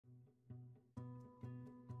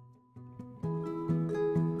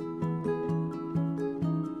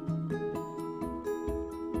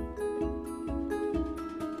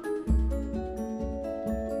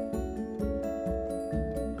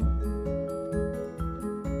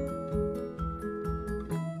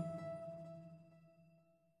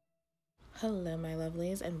Hello, my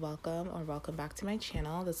lovelies, and welcome back to my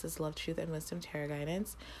channel. This is Love, Truth, and Wisdom Tarot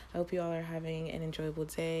Guidance. I hope you all are having an enjoyable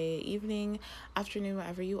day, evening, afternoon,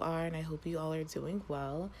 wherever you are, and I hope you all are doing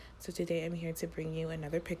well. So today I'm here to bring you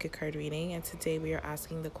another pick a card reading, and today we are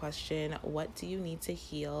asking the question, what do you need to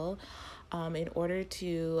heal in order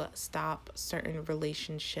to stop certain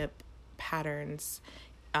relationship patterns,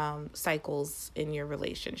 cycles in your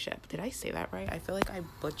relationship? Did I say that right? I feel like I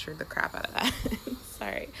butchered the crap out of that.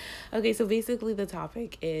 Sorry. Okay, so basically the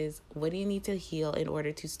topic is, what do you need to heal in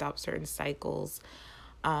order to stop certain cycles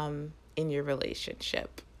in your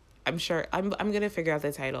relationship? I'm sure I'm gonna figure out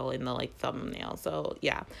the title in the thumbnail. So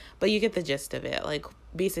yeah, but you get the gist of it. Like,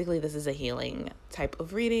 basically this is a healing type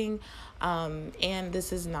of reading, and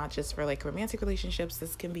this is not just for romantic relationships.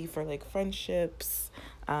 This can be for friendships,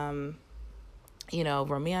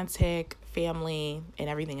 romantic, family, and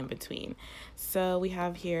everything in between. So we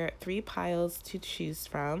have here 3 piles to choose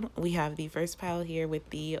from. We have the first pile here with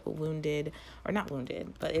the wounded, or not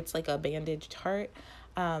wounded, but it's like a bandaged heart.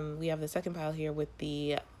 We have the second pile here with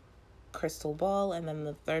the crystal ball, and then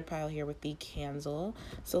the third pile here with the candle.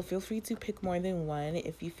 So feel free to pick more than one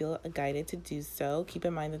if you feel guided to do so. Keep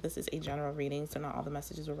in mind that this is a general reading, so not all the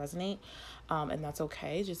messages will resonate, and that's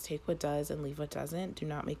okay. Just take what does and leave what doesn't. Do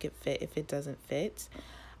not make it fit if it doesn't fit.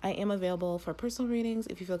 I am available for personal readings.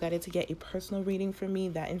 If you feel guided to get a personal reading from me,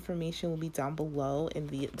 that information will be down below in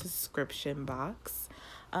the description box.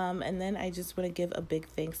 And then I just want to give a big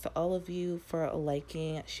thanks to all of you for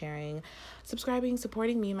liking, sharing, subscribing,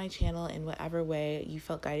 supporting me and my channel in whatever way you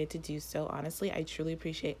felt guided to do so. Honestly, I truly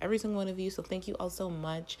appreciate every single one of you. So thank you all so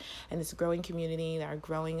much. And this growing community, our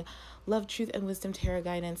growing Love, Truth, and Wisdom Tarot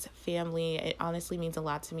Guidance family, it honestly means a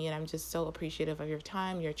lot to me. And I'm just so appreciative of your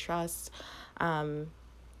time, your trust,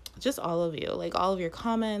 just all of you, all of your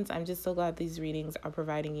comments. I'm just so glad these readings are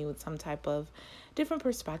providing you with some type of different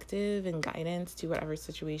perspective and guidance to whatever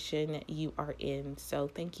situation you are in. So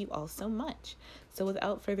thank you all so much. So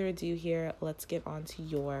without further ado here, let's get on to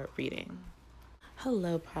your reading.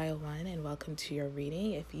 Hello, pile 1, and welcome to your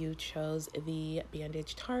reading. If you chose the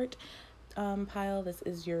bandaged heart pile, this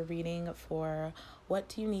is your reading for what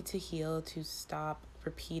do you need to heal to stop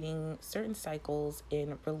repeating certain cycles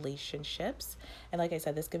in relationships. And like I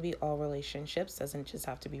said, this can be all relationships, doesn't just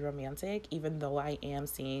have to be romantic, even though I am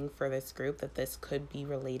seeing for this group that this could be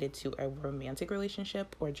related to a romantic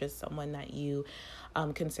relationship or just someone that you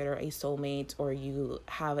consider a soulmate, or you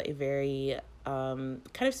have a very kind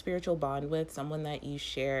of spiritual bond with, someone that you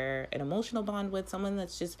share an emotional bond with, someone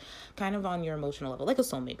that's just kind of on your emotional level, like a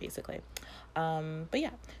soulmate basically. But yeah,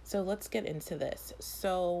 so let's get into this.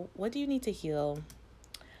 So what do you need to heal?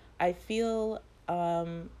 I feel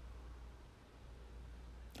like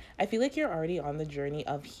you're already on the journey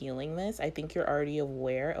of healing this. I think you're already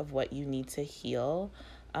aware of what you need to heal.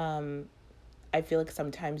 I feel like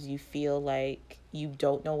sometimes you feel like you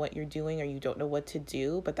don't know what you're doing or you don't know what to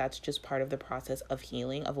do, but that's just part of the process of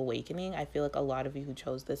healing, of awakening. I feel like a lot of you who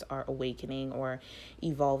chose this are awakening or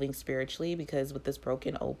evolving spiritually, because with this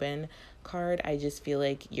broken open card, I just feel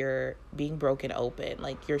like you're being broken open,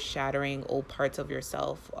 like you're shattering old parts of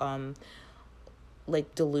yourself,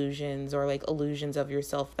 like delusions or illusions of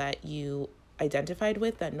yourself that you identified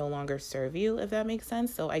with that no longer serve you, if that makes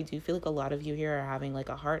sense. So I do feel like a lot of you here are having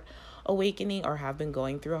a heart awakening, or have been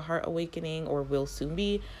going through a heart awakening, or will soon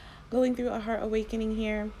be going through a heart awakening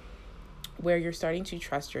here, where you're starting to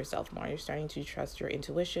trust yourself more. You're starting to trust your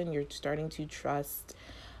intuition. You're starting to trust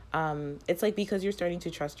it's because you're starting to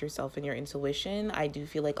trust yourself and your intuition. I do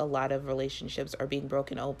feel like a lot of relationships are being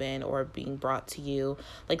broken open or being brought to you,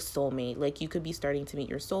 like soulmate. You could be starting to meet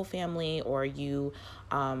your soul family, or you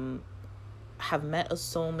have met a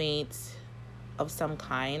soulmate of some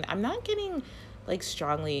kind. I'm not getting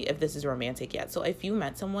strongly if this is romantic yet. So if you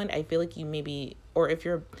met someone, I feel like you maybe, or I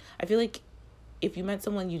feel like if you met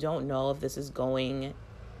someone, you don't know if this is going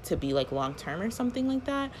to be long-term or something like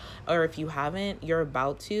that. Or if you haven't, you're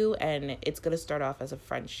about to, and it's going to start off as a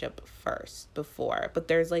friendship first before, but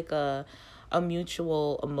there's a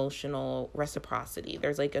mutual emotional reciprocity.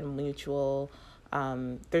 There's a mutual,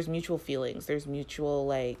 there's mutual feelings. There's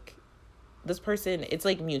mutual, this person, it's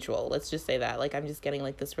mutual. Let's just say that. I'm just getting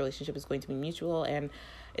this relationship is going to be mutual, and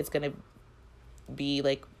it's going to be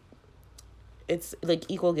it's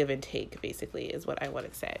equal give and take, basically, is what I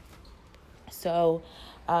want to say. So,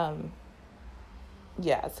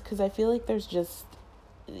 yes, because I feel like there's just,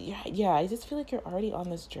 I just feel like you're already on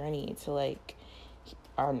this journey to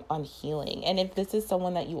on healing. And if this is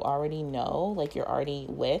someone that you already know, you're already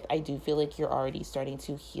with, I do feel like you're already starting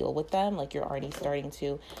to heal with them. You're already starting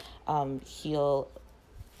to heal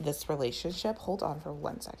this relationship. Hold on for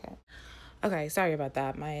 1 second. Okay, sorry about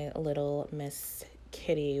that. My little Miss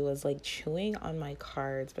Kitty was like chewing on my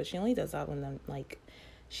cards, but she only does that when like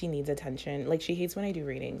she needs attention. Like she hates when I do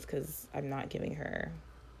readings because I'm not giving her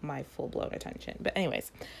my full blown attention. But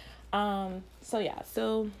anyways, so yeah,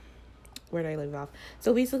 so where did I leave off?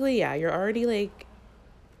 So basically, yeah, you're already like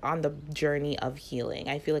on the journey of healing.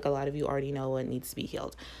 I feel like a lot of you already know what needs to be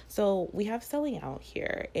healed. So we have selling out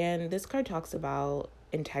here, and this card talks about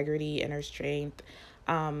integrity, inner strength,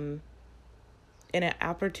 um, and an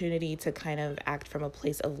opportunity to kind of act from a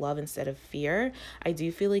place of love instead of fear. I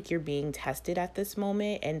do feel like you're being tested at this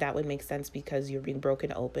moment, and that would make sense because you're being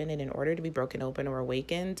broken open. And in order to be broken open or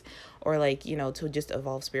awakened, or like, you know, to just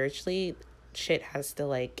evolve spiritually, shit has to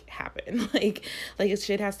like happen. Like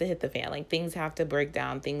shit has to hit the fan. Like things have to break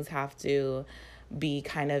down. Things have to be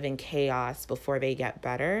kind of in chaos before they get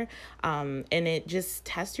better. And it just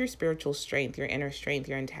tests your spiritual strength, your inner strength,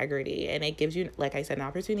 your integrity. And it gives you, like I said, an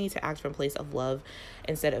opportunity to act from a place of love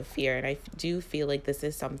instead of fear. And I do feel like this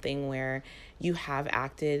is something where you have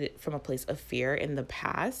acted from a place of fear in the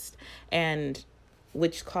past, and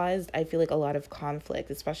which caused, I feel like, a lot of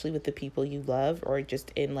conflict, especially with the people you love or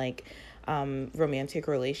just in like romantic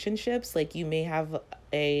relationships. Like you may have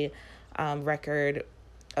a record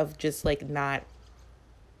of just like not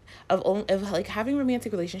of like having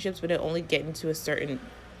romantic relationships, but it only get into a certain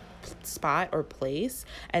spot or place,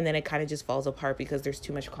 and then it kind of just falls apart because there's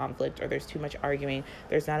too much conflict or there's too much arguing,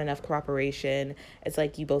 there's not enough cooperation, it's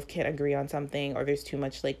like you both can't agree on something, or there's too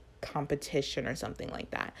much like competition or something like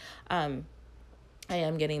that. I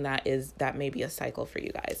am getting that may be a cycle for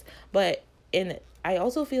you guys. But I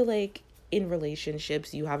also feel like in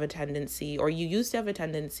relationships, you have a tendency, or you used to have a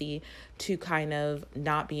tendency, to kind of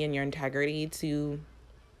not be in your integrity, to,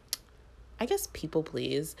 I guess, people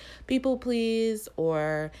please,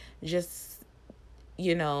 or just,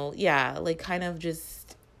 you know, yeah, like kind of just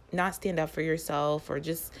not stand up for yourself, or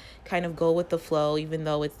just kind of go with the flow, even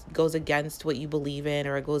though it goes against what you believe in,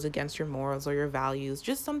 or it goes against your morals or your values,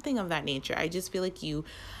 just something of that nature. I just feel like you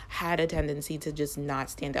had a tendency to just not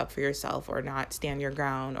stand up for yourself, or not stand your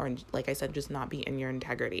ground, or like I said, just not be in your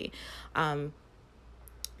integrity.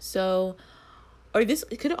 So, or this,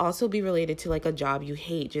 it could also be related to like a job you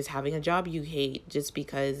hate, just having a job you hate just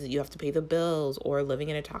because you have to pay the bills, or living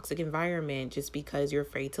in a toxic environment just because you're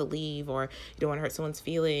afraid to leave, or you don't want to hurt someone's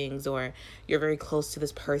feelings, or you're very close to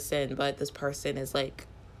this person, but this person is like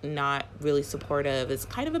not really supportive, is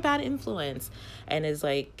kind of a bad influence, and is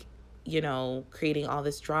like, you know, creating all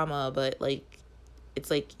this drama, but like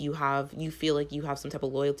it's like you feel like you have some type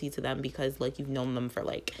of loyalty to them because like you've known them for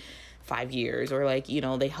like 5 years, or like, you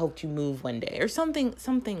know, they helped you move one day or something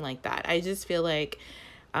like that. I just feel like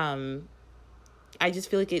it's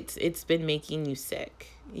been making you sick.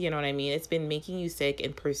 You know what I mean? It's been making you sick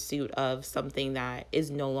in pursuit of something that is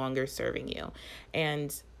no longer serving you.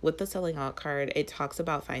 And with the selling out card, it talks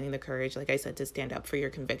about finding the courage, like I said, to stand up for your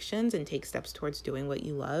convictions and take steps towards doing what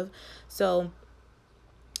you love. So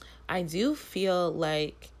I do feel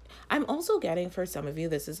like I'm also getting, for some of you,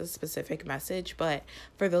 this is a specific message, but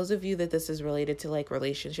for those of you that this is related to like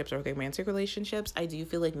relationships or romantic relationships, I do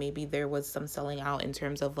feel like maybe there was some selling out in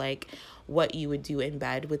terms of like what you would do in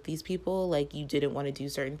bed with these people. Like you didn't want to do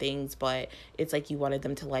certain things, but it's like you wanted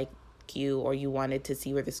them to like you, or you wanted to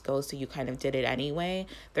see where this goes, so you kind of did it anyway.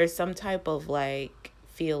 There's some type of like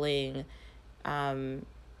feeling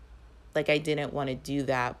like I didn't want to do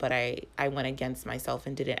that, but I went against myself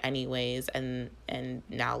and did it anyways, and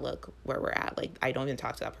now look where we're at. Like I don't even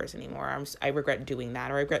talk to that person anymore. I regret doing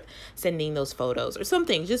that, or I regret sending those photos or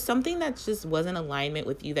something, just something that just wasn't alignment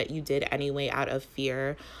with you, that you did anyway out of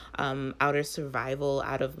fear, out of survival,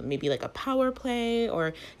 out of maybe like a power play,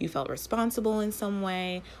 or you felt responsible in some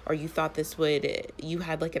way, or you thought you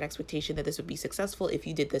had like an expectation that this would be successful if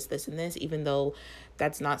you did this, and this, even though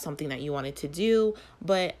that's not something that you wanted to do.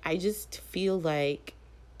 But I feel like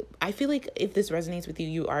if this resonates with you,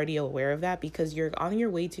 you're already aware of that, because you're on your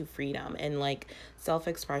way to freedom and like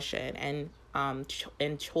self-expression and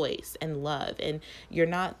and choice and love, and you're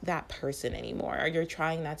not that person anymore, or you're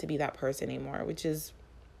trying not to be that person anymore, which is,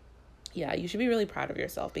 yeah, you should be really proud of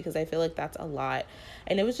yourself, because I feel like that's a lot,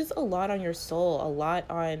 and it was just a lot on your soul, a lot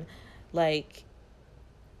on like,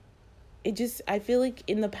 I feel like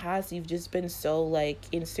in the past you've just been so like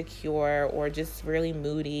insecure, or just really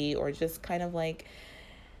moody, or just kind of like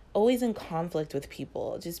always in conflict with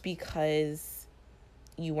people, just because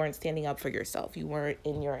you weren't standing up for yourself, you weren't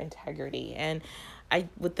in your integrity. And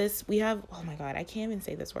with this we have, oh my god, I can't even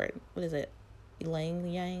say this word, what is it,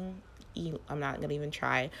 Yang, I'm not going to even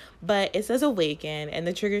try. But it says awaken, and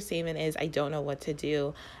the trigger statement is I don't know what to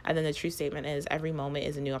do. And then the true statement is every moment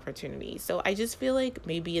is a new opportunity. So I just feel like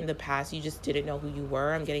maybe in the past you just didn't know who you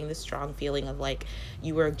were. I'm getting this strong feeling of like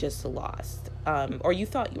you were just lost, or you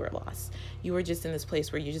thought you were lost. You were just in this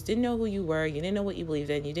place where you just didn't know who you were. You didn't know what you believed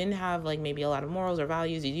in. You didn't have like maybe a lot of morals or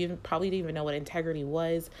values. Probably didn't even know what integrity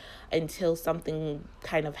was until something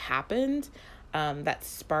kind of happened that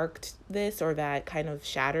sparked this, or that kind of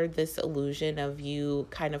shattered this illusion of you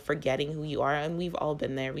kind of forgetting who you are. And we've all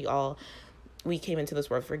been there. We came into this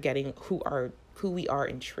world forgetting who we are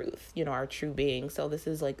in truth, our true being. So this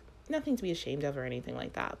is like nothing to be ashamed of or anything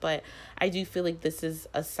like that. But I do feel like this is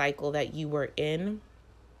a cycle that you were in,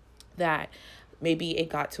 that maybe it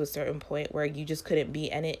got to a certain point where you just couldn't be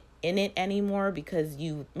in it anymore, because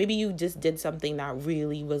you just did something that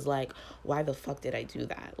really was like, why the fuck did I do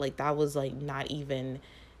that? Like, that was like not even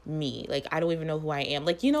me. Like, I don't even know who I am.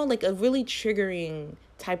 Like, like a really triggering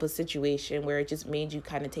type of situation where it just made you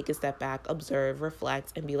kind of take a step back, observe,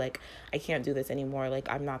 reflect, and be like, I can't do this anymore. Like,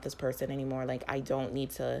 I'm not this person anymore. Like, I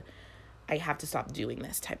have to stop doing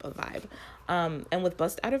this type of vibe. And with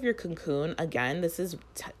bust out of your cocoon, again, this is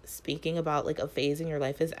speaking about like a phase in your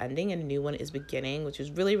life is ending and a new one is beginning, which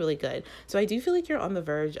is really, really good. So I do feel like you're on the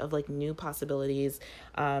verge of like new possibilities.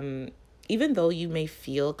 Even though you may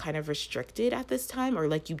feel kind of restricted at this time, or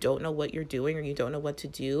like you don't know what you're doing, or you don't know what to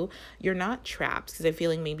do, you're not trapped. Because I feel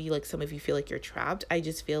like maybe like some of you feel like you're trapped. I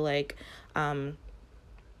just feel like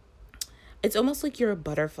it's almost like you're a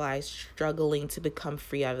butterfly struggling to become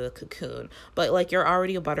free out of the cocoon. But like you're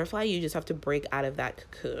already a butterfly, you just have to break out of that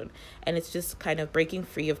cocoon. And it's just kind of breaking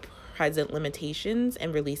free of present limitations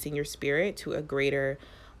and releasing your spirit to a greater,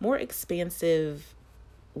 more expansive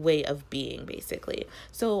way of being, basically.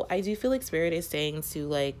 So I do feel like spirit is saying to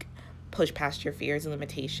like push past your fears and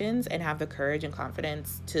limitations and have the courage and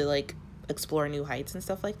confidence to like explore new heights and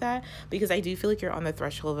stuff like that, because I do feel like you're on the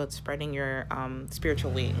threshold of spreading your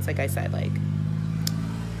spiritual wings. Like I said, like,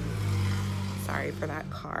 sorry for that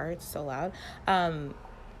car, it's so loud.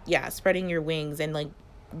 Yeah, spreading your wings and like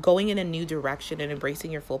going in a new direction and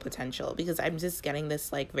embracing your full potential, because I'm just getting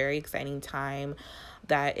this like very exciting time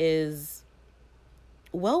that is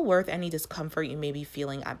well worth any discomfort you may be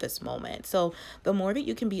feeling at this moment. So the more that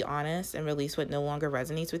you can be honest and release what no longer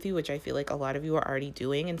resonates with you, which I feel like a lot of you are already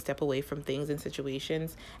doing, and step away from things and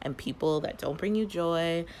situations and people that don't bring you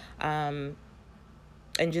joy, and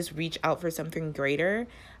just reach out for something greater,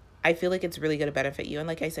 I feel like it's really going to benefit you. And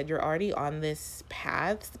like I said, you're already on this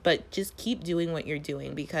path, but just keep doing what you're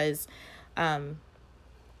doing, because you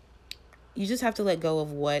just have to let go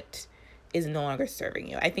of what is no longer serving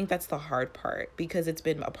you. I think that's the hard part, because it's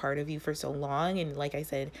been a part of you for so long. And like I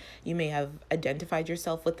said, you may have identified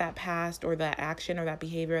yourself with that past or that action or that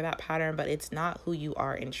behavior or that pattern, but it's not who you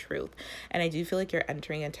are in truth. And I do feel like you're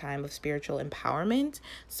entering a time of spiritual empowerment.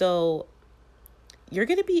 So you're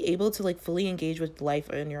going to be able to like fully engage with life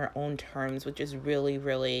on your own terms, which is really,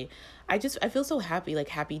 really, I feel so happy. Like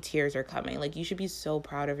happy tears are coming. Like you should be so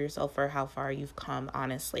proud of yourself for how far you've come,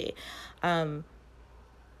 honestly.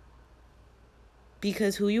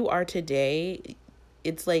 Because who you are today,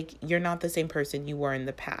 it's like you're not the same person you were in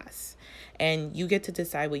the past. And you get to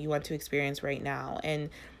decide what you want to experience right now.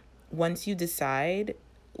 And once you decide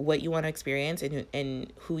what you want to experience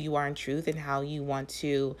and who you are in truth and how you want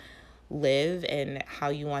to live and how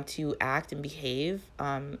you want to act and behave,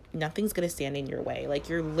 nothing's going to stand in your way. Like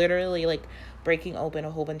you're literally like breaking open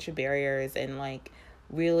a whole bunch of barriers and like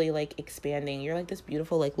really like expanding. You're like this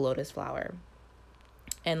beautiful like lotus flower.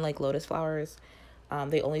 And like lotus flowers,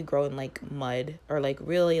 they only grow in like mud or like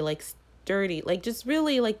really like sturdy, like just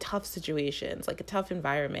really like tough situations, like a tough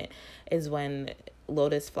environment is when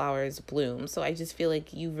lotus flowers bloom. So I just feel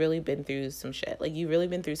like you've really been through some shit. Like you've really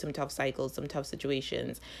been through some tough cycles, some tough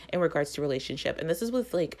situations in regards to relationship. And this is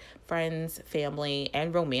with like friends, family,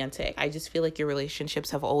 and romantic. I just feel like your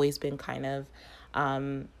relationships have always been kind of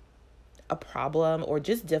a problem or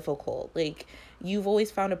just difficult. Like you've always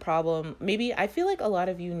found a problem. Maybe I feel like a lot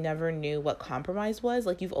of you never knew what compromise was.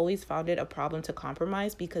 Like you've always found it a problem to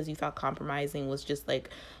compromise because you thought compromising was just like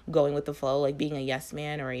going with the flow, like being a yes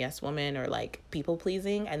man or a yes woman or like people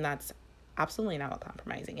pleasing. And that's absolutely not what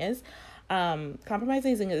compromising is.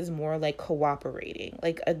 Compromising is more like cooperating,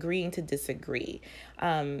 like agreeing to disagree,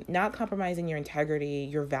 not compromising your integrity,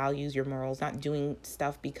 your values, your morals, not doing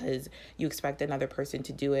stuff because you expect another person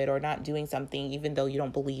to do it, or not doing something even though you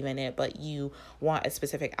don't believe in it, but you want a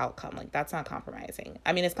specific outcome. Like that's not compromising.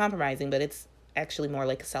 I mean, it's compromising, but it's actually more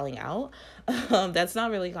like selling out. That's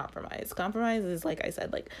not really compromise. Compromise is, like I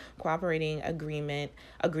said, like cooperating, agreement,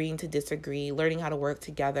 agreeing to disagree, learning how to work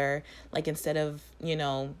together. Like instead of,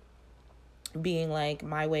 being like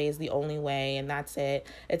my way is the only way and that's it.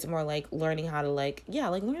 It's more like learning how to like, yeah,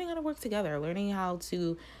 like learning how to work together, learning how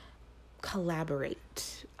to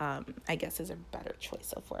collaborate, I guess is a better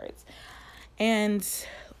choice of words. And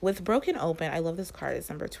with Broken Open, I love this card. It's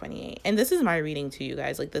number 28. And this is my reading to you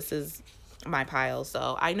guys. Like, this is my pile,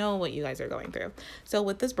 so I know what you guys are going through. So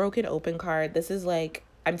with this Broken Open card, this is like,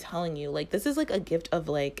 I'm telling you, like, this is like a gift of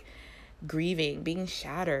like grieving, being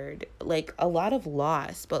shattered, like a lot of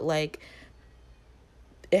loss, but like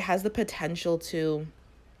it has the potential to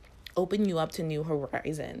open you up to new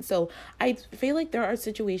horizons. So I feel like there are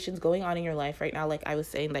situations going on in your life right now, like I was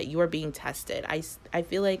saying, that you are being tested. I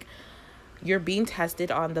feel like you're being tested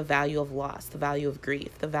on the value of loss, the value of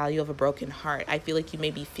grief, the value of a broken heart. I feel like you may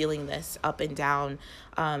be feeling this up and down,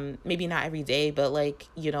 maybe not every day, but like,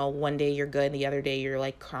 you know, one day you're good, the other day you're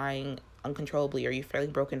like crying uncontrollably, or you're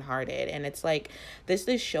feeling brokenhearted. And it's like, this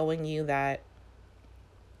is showing you that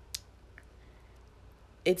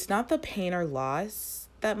it's not the pain or loss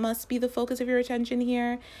that must be the focus of your attention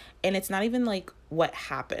here. And it's not even like what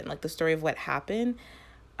happened, like the story of what happened,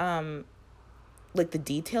 like the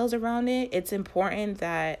details around it. It's important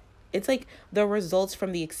that it's like the results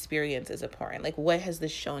from the experience is important. Like, what has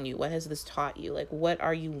this shown you? What has this taught you? Like, what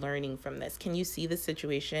are you learning from this? Can you see the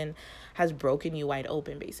situation has broken you wide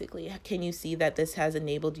open, basically? Can you see that this has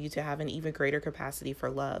enabled you to have an even greater capacity for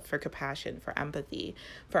love, for compassion, for empathy,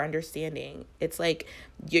 for understanding? It's like,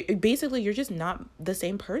 you're just not the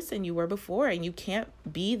same person you were before, and you can't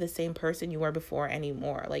be the same person you were before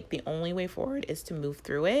anymore. Like, the only way forward is to move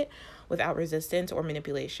through it without resistance or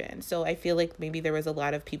manipulation. So I feel like maybe there was a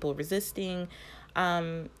lot of people resisting,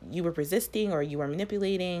 you were resisting or you were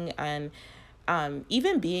manipulating, and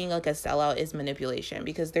even being like a sellout is manipulation,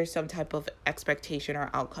 because there's some type of expectation or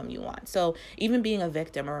outcome you want. So even being a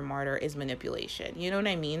victim or a martyr is manipulation, you know what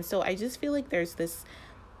I mean? So I just feel like there's this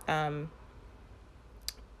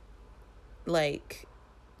like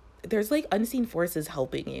there's like unseen forces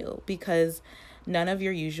helping you, because none of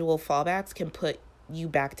your usual fallbacks can put you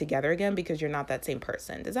back together again, because you're not that same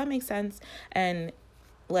person. Does that make sense? And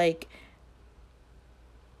like,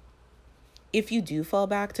 if you do fall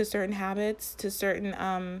back to certain habits, to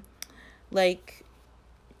certain like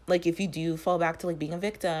if you do fall back to like being a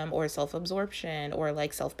victim or self-absorption or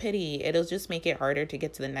like self-pity, it'll just make it harder to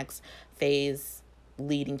get to the next phase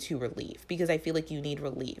leading to relief, because I feel like you need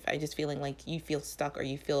relief. I just feeling like you feel stuck, or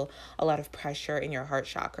you feel a lot of pressure in your heart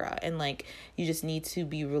chakra, and like you just need to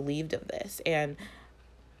be relieved of this. And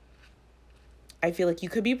I feel like you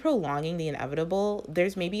could be prolonging the inevitable.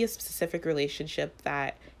 There's maybe a specific relationship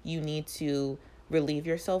that you need to relieve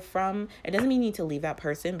yourself from. It doesn't mean you need to leave that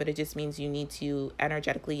person, but it just means you need to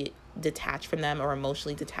energetically detach from them or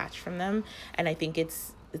emotionally detach from them. And I think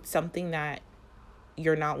it's something that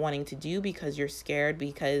you're not wanting to do because you're scared,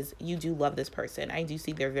 because you do love this person. I do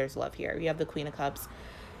see there's love here. You have the Queen of Cups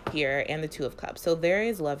here and the Two of Cups. So there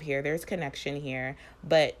is love here, there's connection here,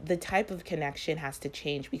 but the type of connection has to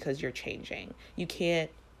change because you're changing. You can't,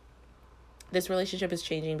 this relationship is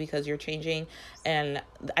changing because you're changing, and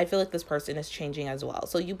I feel like this person is changing as well.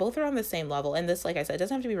 So you both are on the same level. And this, like I said, it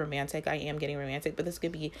doesn't have to be romantic. I am getting romantic, but this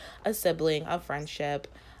could be a sibling, a friendship,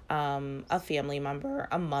 a family member,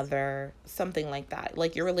 a mother, something like that.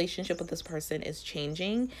 Like, your relationship with this person is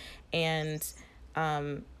changing, and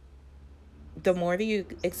the more that you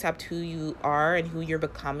accept who you are and who you're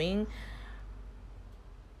becoming,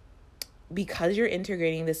 because you're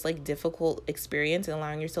integrating this like difficult experience and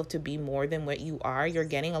allowing yourself to be more than what you are, you're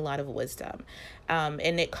getting a lot of wisdom.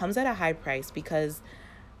 And it comes at a high price, because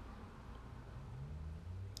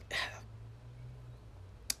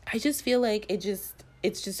I just feel like it's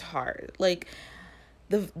just hard. Like,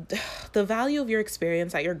 the value of your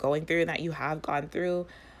experience that you're going through and that you have gone through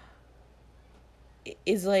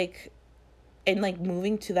is like, and like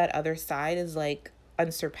moving to that other side is like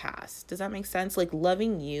unsurpassed. Does that make sense? Like,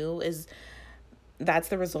 loving you that's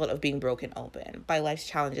the result of being broken open by life's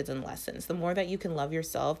challenges and lessons. The more that you can love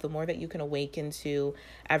yourself, the more that you can awaken to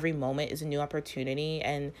every moment is a new opportunity,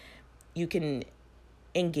 and you can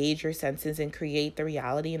engage your senses and create the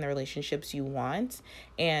reality and the relationships you want.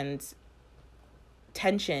 And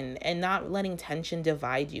tension, and not letting tension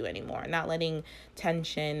divide you anymore, not letting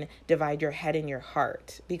tension divide your head and your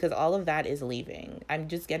heart, because all of that is leaving. I'm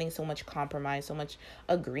just getting so much compromise, so much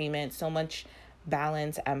agreement, so much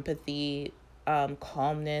balance, empathy,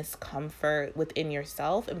 calmness, comfort within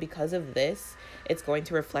yourself. And because of this, it's going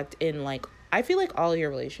to reflect in like, I feel like all your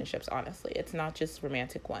relationships, honestly. It's not just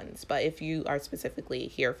romantic ones, but if you are specifically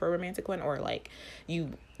here for a romantic one, or like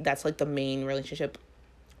that's like the main relationship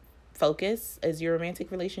focus is your romantic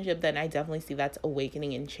relationship, then I definitely see that's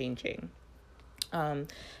awakening and changing.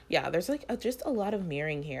 Yeah, there's like just a lot of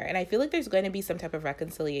mirroring here, and I feel like there's going to be some type of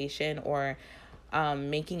reconciliation or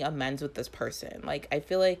making amends with this person. Like I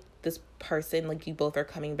feel like this person, like you both are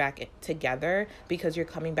coming back together because you're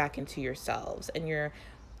coming back into yourselves and you're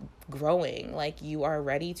growing. Like you are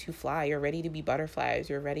ready to fly, you're ready to be butterflies,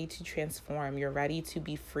 you're ready to transform, you're ready to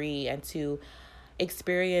be free and to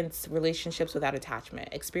experience relationships without attachment,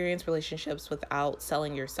 experience relationships without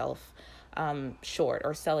selling yourself short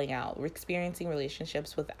or selling out. We're experiencing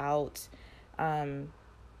relationships without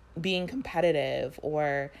being competitive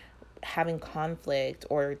or having conflict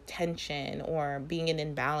or tension or being in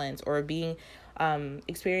imbalance or being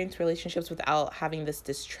experience relationships without having this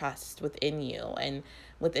distrust within you and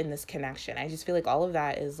within this connection. I just feel like all of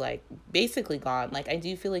that is like basically gone. Like I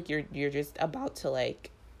do feel like you're just about to like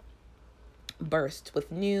burst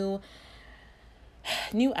with new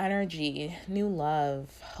energy, new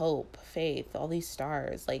love, hope, faith, all these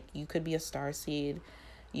stars. Like you could be a star seed,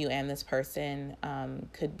 you and this person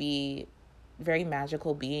could be very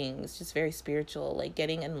magical beings, just very spiritual, like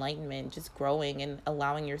getting enlightenment, just growing and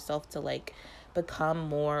allowing yourself to like become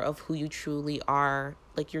more of who you truly are,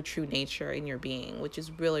 like your true nature in your being, which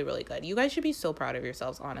is really, really good. You guys should be so proud of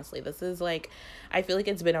yourselves, honestly. This is like, I feel like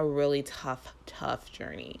it's been a really tough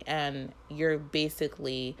journey, and you're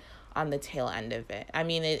basically on the tail end of it. I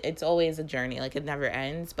mean, it's always a journey, like it never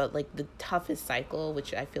ends, but like the toughest cycle,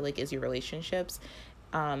 which I feel like is your relationships,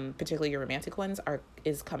 particularly your romantic ones,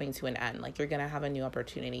 is coming to an end. Like you're gonna have a new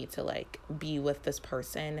opportunity to like be with this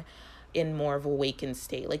person in more of a awakened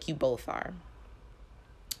state, like you both are,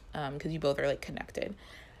 because you both are like connected.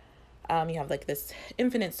 You have like this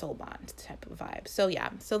infinite soul bond type of vibe. So yeah,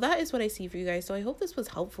 so that is what I see for you guys. So I hope this was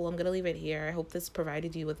helpful. I'm gonna leave it here. I hope this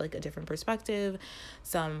provided you with like a different perspective,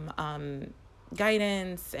 some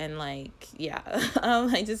guidance, and like yeah.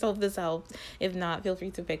 I just hope this helped. If not, feel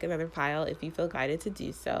free to pick another pile if you feel guided to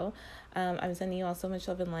do so. I'm sending you all so much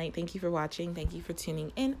love and light. Thank you for watching, thank you for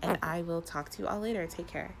tuning in, and I will talk to you all later. Take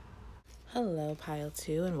care. Hello, pile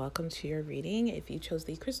 2, and welcome to your reading. If you chose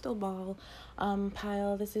the crystal ball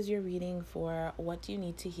pile, this is your reading for what do you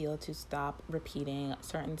need to heal to stop repeating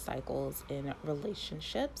certain cycles in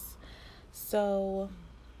relationships. So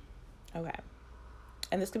okay,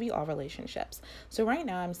 and this could be all relationships. So right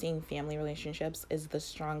now I'm seeing family relationships is the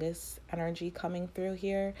strongest energy coming through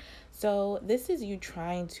here. So this is you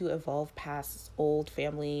trying to evolve past old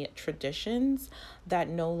family traditions that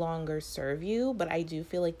no longer serve you. But I do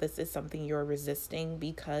feel like this is something you're resisting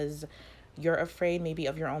because you're afraid maybe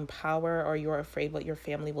of your own power, or you're afraid what your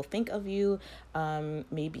family will think of you.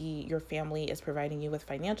 Maybe your family is providing you with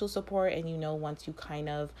financial support, and once you kind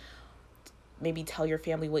of maybe tell your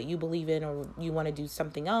family what you believe in, or you want to do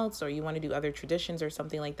something else, or you want to do other traditions or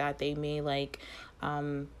something like that, they may like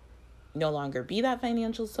no longer be that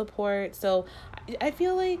financial support. So I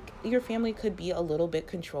feel like your family could be a little bit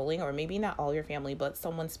controlling, or maybe not all your family, but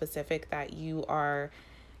someone specific that you are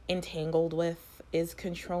entangled with is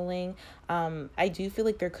controlling. I do feel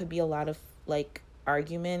like there could be a lot of like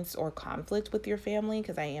arguments or conflict with your family,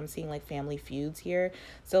 because I am seeing like family feuds here.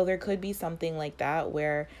 So there could be something like that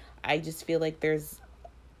where I just feel like there's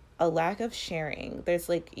a lack of sharing. There's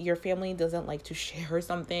like your family doesn't like to share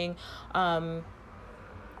something.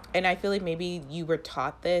 And I feel like maybe you were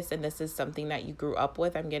taught this and this is something that you grew up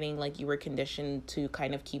with. I'm getting like you were conditioned to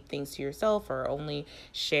kind of keep things to yourself or only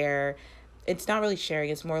share. It's not really sharing.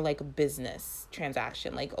 It's more like a business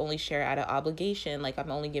transaction, like only share out of obligation. Like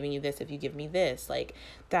I'm only giving you this if you give me this, like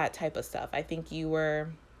that type of stuff. I think you were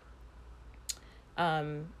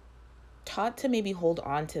taught to maybe hold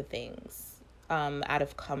on to things out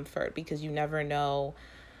of comfort, because you never know.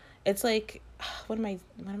 It's like, what am I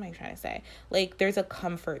trying to say? Like there's a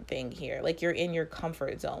comfort thing here. Like you're in your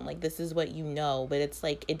comfort zone. Like this is what you know, but it's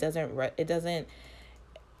like it doesn't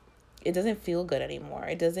feel good anymore.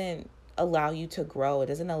 It doesn't allow you to grow. It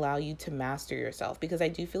doesn't allow you to master yourself, because I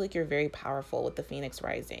do feel like you're very powerful with the Phoenix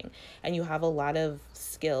rising, and you have a lot of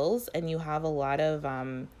skills, and you have a lot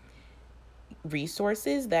of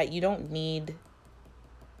resources that you don't need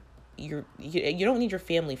you don't need your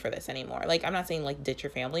family for this anymore. Like I'm not saying like ditch your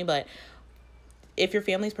family, but if your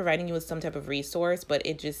family's providing you with some type of resource, but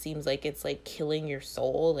it just seems like it's like killing your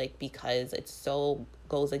soul, like because it so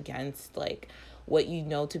goes against like what you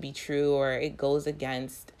know to be true, or it goes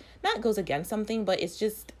against something, but it's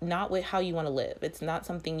just not with how you want to live. It's not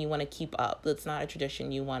something you want to keep up. It's not a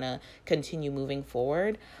tradition you want to continue moving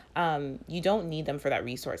forward. You don't need them for that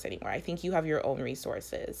resource anymore. I think you have your own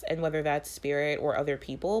resources, and whether that's spirit or other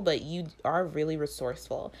people, but you are really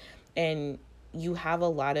resourceful, and you have a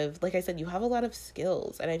lot of, like I said, you have a lot of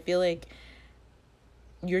skills. And I feel like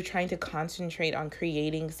you're trying to concentrate on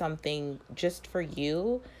creating something just for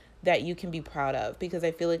you that you can be proud of. Because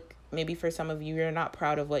I feel like maybe for some of you, you're not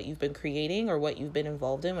proud of what you've been creating or what you've been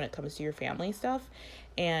involved in when it comes to your family stuff.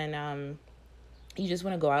 And you just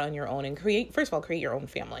want to go out on your own and create, first of all, create your own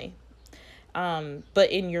family.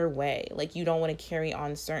 But in your way, like you don't want to carry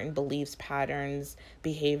on certain beliefs, patterns,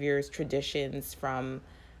 behaviors, traditions from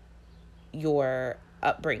your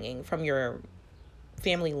upbringing, from your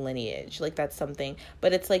family lineage. Like that's something,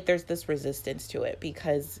 but it's like there's this resistance to it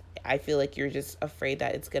because I feel like you're just afraid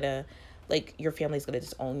that it's gonna, like your family's gonna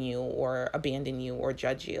disown you or abandon you or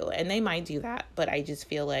judge you, and they might do that, but I just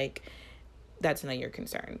feel like that's not your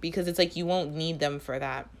concern, because it's like you won't need them for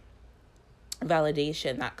that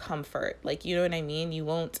validation, that comfort, like, you know what I mean?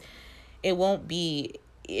 It won't be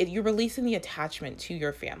you're releasing the attachment to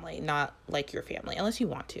your family, not like your family, unless you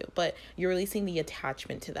want to, but you're releasing the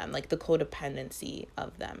attachment to them, like the codependency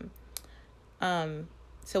of them.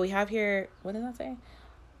 So we have here, what does that say?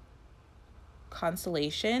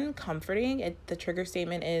 Consolation, comforting. The trigger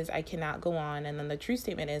statement is I cannot go on, and then the true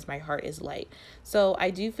statement is my heart is light. So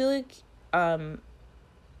I do feel like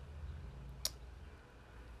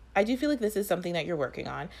this is something that you're working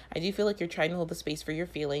on. I do feel like you're trying to hold the space for your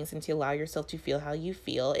feelings and to allow yourself to feel how you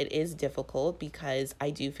feel. It is difficult because I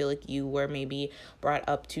do feel like you were maybe brought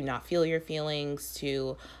up to not feel your feelings,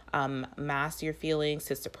 to mask your feelings,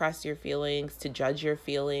 to suppress your feelings, to judge your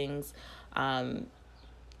feelings,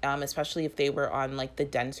 especially if they were on like the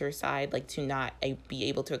denser side, like to not be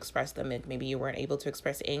able to express them. If maybe you weren't able to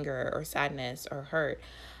express anger or sadness or hurt.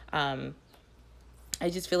 I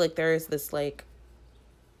just feel like there is this like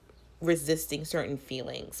resisting certain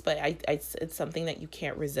feelings, but it's something that you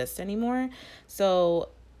can't resist anymore. So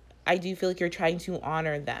I do feel like you're trying to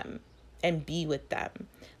honor them and be with them,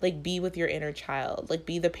 like be with your inner child, like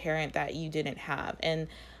be the parent that you didn't have. And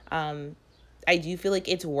I do feel like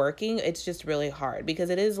it's working. It's just really hard because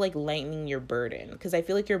it is like lightening your burden, because I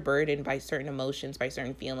feel like you're burdened by certain emotions, by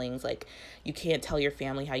certain feelings. Like you can't tell your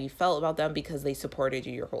family how you felt about them because they supported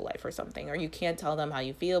you your whole life or something, or you can't tell them how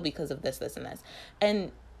you feel because of this, this, and this.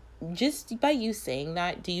 And just by you saying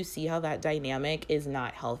that, do you see how that dynamic is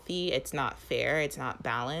not healthy? It's not fair. It's not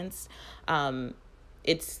balanced.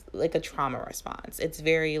 It's like a trauma response. It's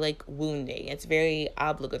very like wounding. It's very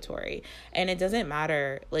obligatory. And it doesn't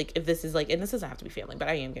matter like if this is like, and this doesn't have to be family, but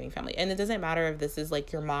I am getting family. And it doesn't matter if this is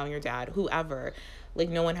like your mom, your dad, whoever. Like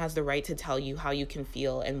no one has the right to tell you how you can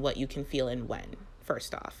feel and what you can feel and when,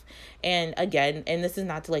 first off. And again, and this is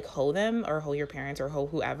not to like hoe them or hoe your parents or hoe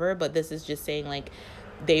whoever, but this is just saying like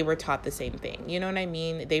they were taught the same thing. You know what I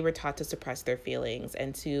mean? They were taught to suppress their feelings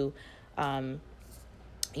and to,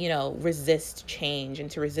 resist change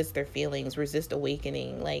and to resist their feelings, resist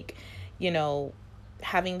awakening. Like,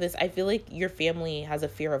 having this, I feel like your family has a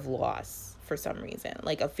fear of loss for some reason,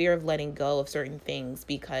 like a fear of letting go of certain things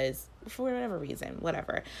because for whatever reason,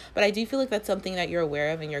 whatever. But I do feel like that's something that you're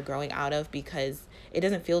aware of and you're growing out of because it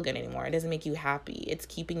doesn't feel good anymore. It doesn't make you happy. It's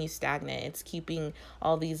keeping you stagnant. It's keeping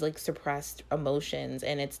all these like suppressed emotions,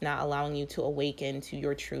 and it's not allowing you to awaken to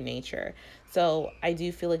your true nature. So I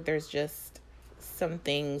do feel like there's just some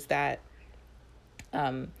things that,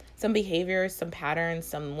 some behaviors, some patterns,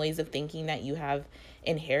 some ways of thinking that you have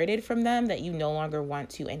inherited from them that you no longer want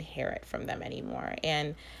to inherit from them anymore.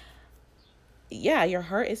 And yeah, your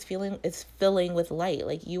heart is filling with light.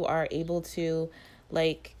 Like you are able to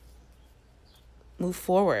like move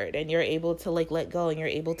forward, and you're able to like let go, and you're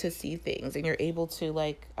able to see things, and you're able to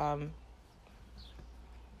like you're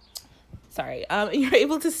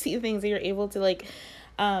able to see things, and you're able to like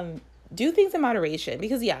do things in moderation.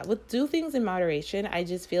 Because yeah, with do things in moderation, I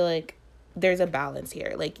just feel like there's a balance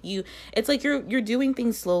here. Like it's like you're doing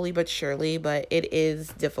things slowly but surely, but it is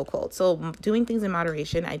difficult. So doing things in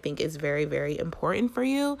moderation, I think, is very, very important for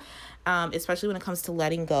you, especially when it comes to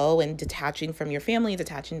letting go and detaching from your family,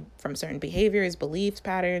 detaching from certain behaviors, beliefs,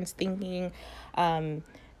 patterns, thinking,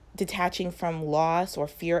 detaching from loss or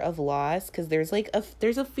fear of loss, because there's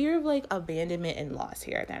a fear of like abandonment and loss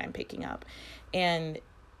here that I'm picking up. And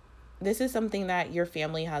this is something that your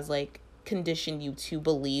family has like conditioned you to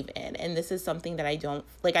believe in, and this is something that I don't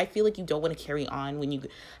like. I feel like you don't want to carry on when you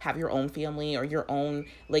have your own family or your own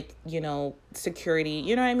like security,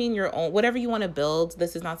 you know what I mean, your own whatever you want to build.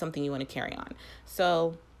 This is not something you want to carry on.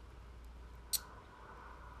 So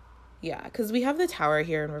yeah, because we have the Tower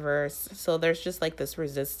here in reverse, so there's just like this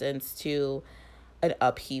resistance to an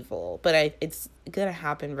upheaval, but it's gonna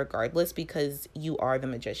happen regardless, because you are the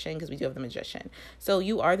magician, because we do have the magician. So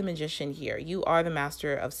you are the magician here. You are the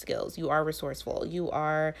master of skills. You are resourceful. You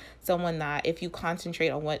are someone that if you concentrate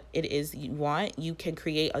on what it is you want, you can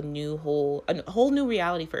create a whole new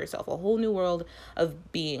reality for yourself, a whole new world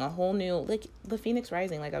of being, a whole new, like the Phoenix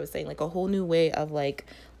Rising, like I was saying, like a whole new way of like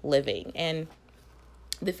living. And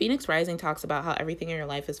the Phoenix Rising talks about how everything in your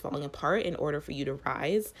life is falling apart in order for you to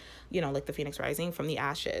rise, like the Phoenix Rising from the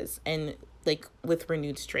ashes, and like with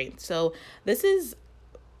renewed strength. So this is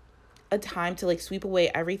a time to like sweep away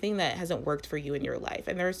everything that hasn't worked for you in your life.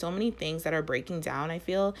 And there are so many things that are breaking down, I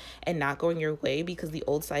feel, and not going your way because the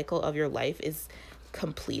old cycle of your life is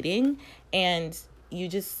completing, and you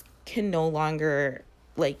just can no longer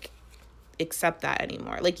like accept that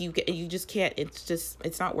anymore. Like you just can't,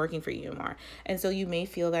 it's not working for you anymore. And so you may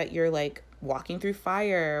feel that you're like walking through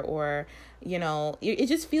fire, or it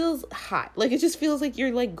just feels hot. Like it just feels like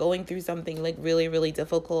you're like going through something like really, really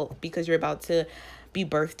difficult, because you're about to be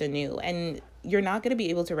birthed anew, and you're not going to be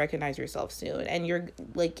able to recognize yourself soon, and you're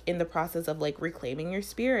like in the process of like reclaiming your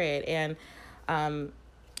spirit. And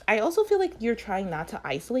I also feel like you're trying not to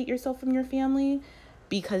isolate yourself from your family,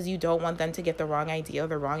 because you don't want them to get the wrong idea or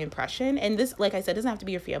the wrong impression. And this, like I said, doesn't have to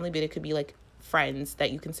be your family, but it could be like friends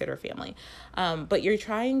that you consider family. But you're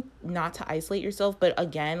trying not to isolate yourself. But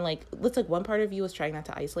again, like, let's like one part of you is trying not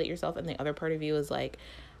to isolate yourself, and the other part of you is like,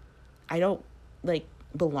 I don't like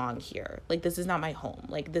belong here. Like, this is not my home.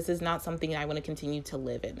 Like, this is not something I want to continue to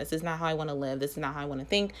live in. This is not how I want to live. This is not how I want to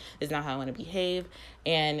think. This is not how I want to behave.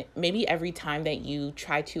 And maybe every time that you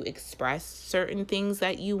try to express certain things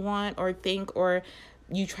that you want or think, or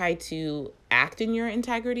you try to act in your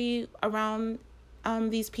integrity around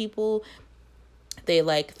these people, they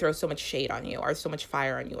like throw so much shade on you, or so much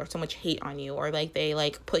fire on you, or so much hate on you, or like they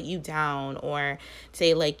like put you down, or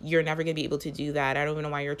say like you're never gonna be able to do that, I don't even know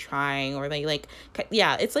why you're trying, or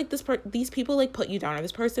it's like these people like put you down, or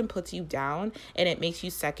this person puts you down, and it makes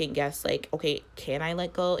you second guess, like, okay, can I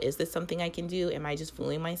let go? Is this something I can do? Am I just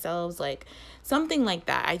fooling myself? Like something like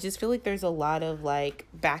that. I just feel like there's a lot of like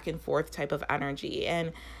back and forth type of energy,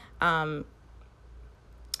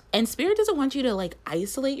 and spirit doesn't want you to like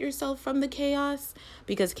isolate yourself from the chaos,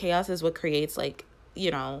 because chaos is what creates like,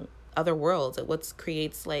 other worlds. It what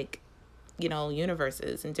creates like,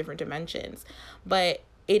 universes and different dimensions. But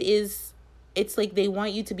it's like they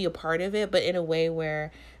want you to be a part of it, but in a way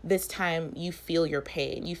where this time you feel your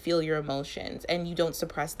pain, you feel your emotions, and you don't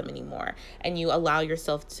suppress them anymore. And you allow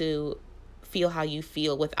yourself to feel how you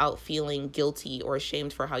feel without feeling guilty or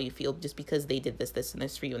ashamed for how you feel, just because they did this and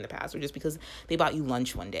this for you in the past, or just because they bought you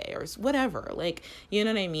lunch one day, or whatever. Like, you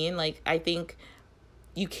know what I mean? Like, I think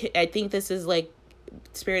this is like,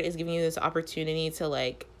 spirit is giving you this opportunity to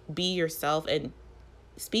like be yourself and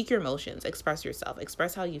speak your emotions, express yourself,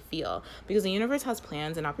 express how you feel, because the universe has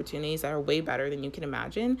plans and opportunities that are way better than you can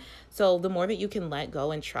imagine. So the more that you can let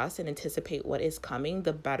go and trust and anticipate what is coming,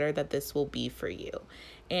 the better that this will be for you.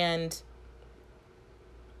 And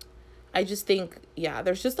I just think,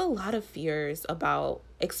 there's just a lot of fears about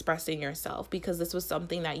expressing yourself, because this was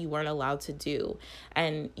something that you weren't allowed to do.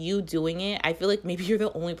 And you doing it, I feel like maybe you're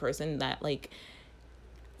the only person that like,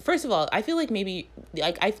 first of all, I feel like maybe,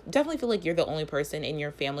 like, I definitely feel like you're the only person in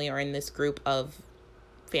your family or in this group of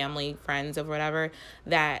family, friends, or whatever,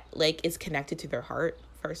 that like is connected to their heart,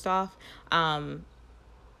 first off. And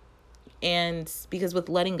because with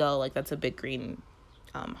letting go, like that's a big green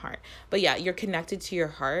heart. But you're connected to your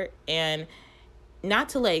heart, and not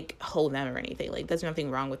to like hold them or anything. Like there's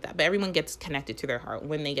nothing wrong with that. But everyone gets connected to their heart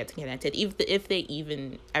when they get connected, if they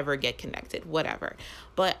even ever get connected, whatever.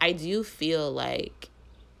 But I do feel like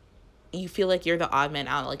you feel like you're the odd man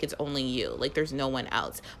out, like it's only you, like there's no one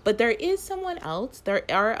else. But there is someone else. There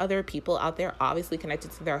are other people out there obviously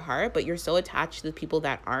connected to their heart, but you're so attached to the people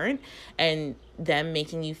that aren't, and them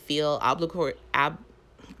making you feel I'm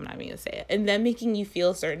not even gonna say it, and then making you feel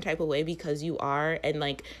a certain type of way because you are, and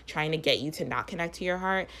like trying to get you to not connect to your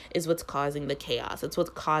heart, is what's causing the chaos. It's what's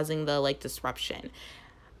causing the like disruption,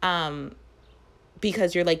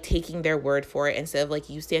 because you're like taking their word for it, instead of like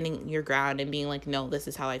you standing your ground and being like, no, this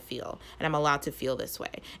is how I feel, and I'm allowed to feel this way.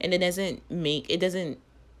 And it doesn't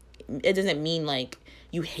mean like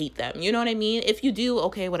you hate them, you know what I mean? If you do,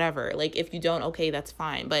 okay, whatever. Like if you don't, okay, that's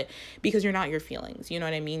fine. But because you're not your feelings, you know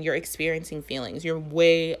what I mean? You're experiencing feelings. You're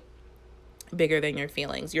way bigger than your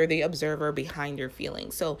feelings. You're the observer behind your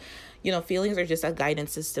feelings. So, feelings are just a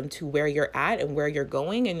guidance system to where you're at and where you're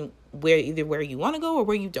going, and either where you want to go or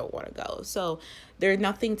where you don't want to go. So they're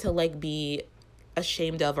nothing to like be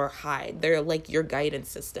ashamed of or hide. They're like your guidance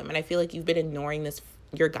system. And I feel like you've been ignoring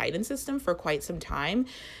your guidance system for quite some time,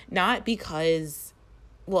 not because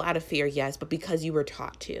well, out of fear, yes, but because you were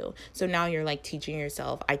taught to. So now you're like teaching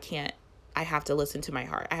yourself, I have to listen to my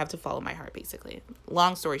heart. I have to follow my heart, basically.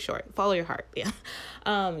 Long story short, follow your heart. Yeah.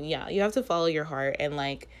 Yeah, you have to follow your heart and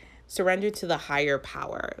like surrender to the higher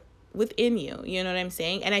power within you. You know what I'm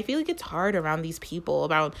saying? And I feel like it's hard around these people.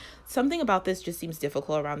 About something about this just seems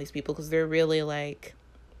difficult around these people because they're really like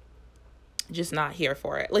just not here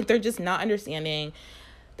for it. Like they're just not understanding.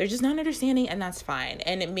 They're just not understanding, and that's fine.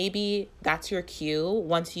 And maybe that's your cue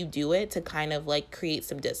once you do it to kind of like create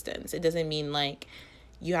some distance. It doesn't mean like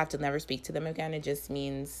you have to never speak to them again. It just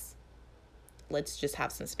means let's just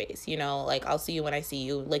have some space, you know, like I'll see you when I see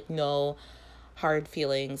you, like no hard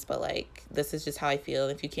feelings, but like this is just how I feel.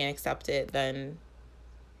 If you can't accept it, then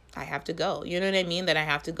I have to go. You know what I mean? That I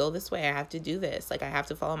have to go this way. I have to do this. Like I have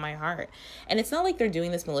to follow my heart. And it's not like they're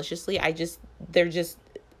doing this maliciously.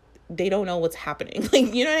 They don't know what's happening.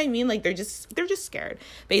 Like, you know what I mean? Like they're just scared.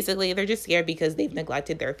 Basically, they're just scared because they've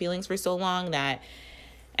neglected their feelings for so long that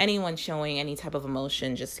anyone showing any type of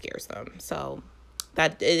emotion just scares them. So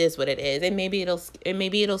that it is what it is. And maybe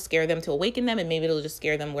it'll scare them to awaken them, and maybe it'll just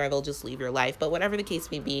scare them where they'll just leave your life. But whatever the case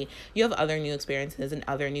may be, you have other new experiences and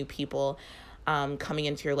other new people coming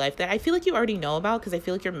into your life that I feel like you already know about, because I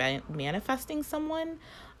feel like you're manifesting someone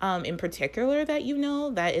in particular that you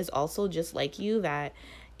know that is also just like you, that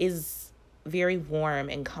is very warm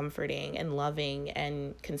and comforting and loving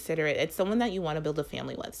and considerate. It's someone that you want to build a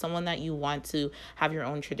family with, someone that you want to have your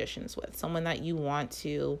own traditions with, someone that you want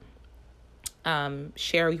to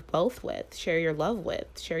share both with, share your love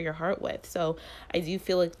with, share your heart with. So I do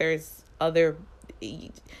feel like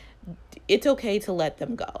it's okay to let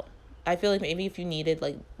them go. I feel like maybe if you needed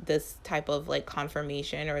like this type of like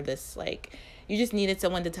confirmation, or this like you just needed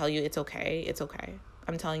someone to tell you it's okay.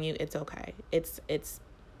 I'm telling you it's okay. It's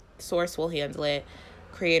Source will handle it,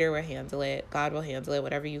 Creator will handle it, God will handle it,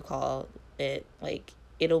 whatever you call it, like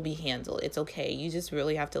it'll be handled. It's okay. You just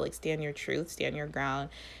really have to like stand your truth, stand your ground,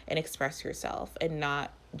 and express yourself, and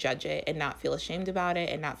not judge it, and not feel ashamed about it,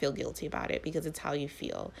 and not feel guilty about it, because it's how you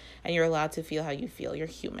feel, and you're allowed to feel how you feel. You're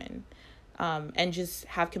human. And just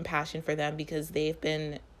have compassion for them, because they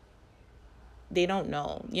don't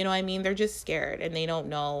know, you know what I mean? They're just scared, and they don't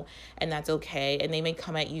know, and that's okay. And they may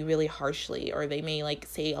come at you really harshly, or they may like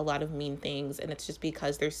say a lot of mean things, and it's just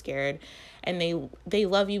because they're scared, and they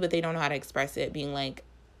love you, but they don't know how to express it, being like,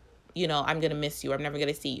 you know, I'm going to miss you. I'm never going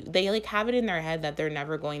to see you. They like have it in their head that they're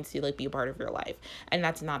never going to like be a part of your life. And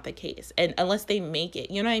that's not the case. And unless they make it,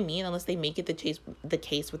 you know what I mean? Unless they make it the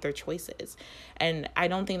case with their choices. And I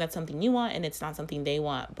don't think that's something you want, and it's not something they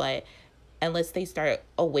want, but unless they start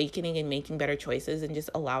awakening and making better choices and just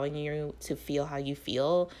allowing you to feel how you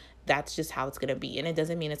feel, that's just how it's going to be. And it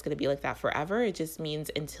doesn't mean it's going to be like that forever. It just means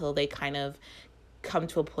until they kind of come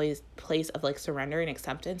to a place of like surrender and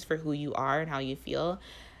acceptance for who you are and how you feel,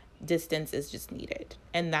 distance is just needed.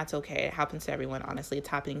 And that's okay. It happens to everyone. Honestly, it's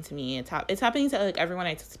happening to me. It's happening to like everyone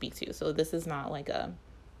I speak to. So this is not like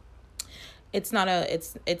it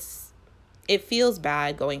feels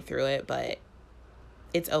bad going through it, but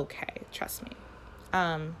it's okay. Trust me.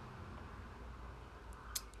 I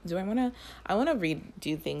want to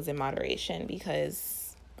do things in moderation,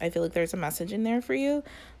 because I feel like there's a message in there for you.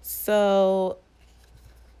 So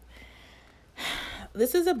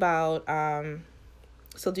this is about,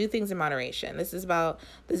 so do things in moderation. This is about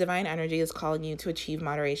the divine energy is calling you to achieve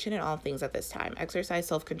moderation in all things at this time. Exercise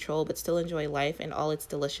self-control, but still enjoy life and all its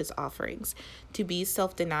delicious offerings. To be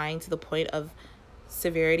self-denying to the point of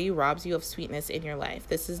severity robs you of sweetness in your life.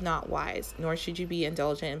 This is not wise, nor should you be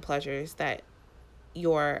indulgent in pleasures that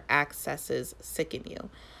your excesses sicken you.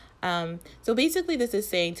 So basically this is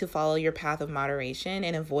saying to follow your path of moderation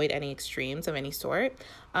and avoid any extremes of any sort.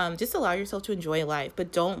 Just allow yourself to enjoy life,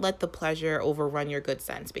 but don't let the pleasure overrun your good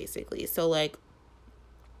sense, basically. So like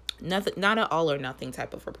nothing, not an all or nothing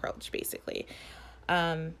type of approach, basically.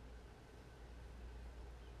 I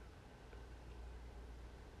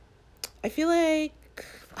feel like,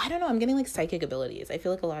 I don't know, I'm getting like psychic abilities. I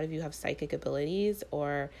feel like a lot of you have psychic abilities,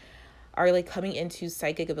 or are like coming into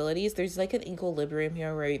psychic abilities. There's like an equilibrium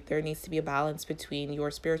here where there needs to be a balance between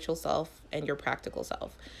your spiritual self and your practical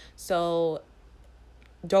self. So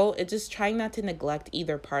just trying not to neglect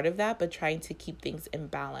either part of that, but trying to keep things in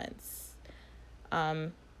balance.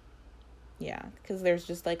 Yeah, because there's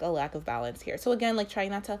just like a lack of balance here. So again, like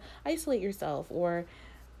trying not to isolate yourself, or,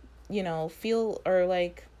 you know, feel, or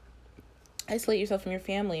like isolate yourself from your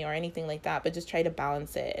family or anything like that, but just try to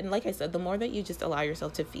balance it. And like I said, the more that you just allow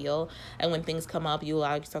yourself to feel, and when things come up, you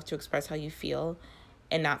allow yourself to express how you feel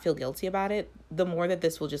and not feel guilty about it, the more that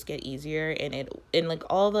this will just get easier. And like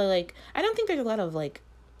all the like, I don't think there's a lot of like,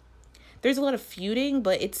 there's a lot of feuding,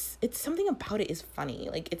 but it's something about it is funny.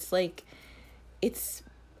 Like, it's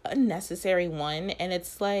a necessary one. And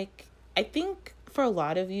it's like, I think for a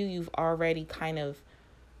lot of you, you've already kind of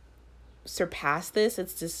surpassed this.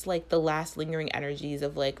 It's just like the last lingering energies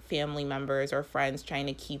of like family members or friends trying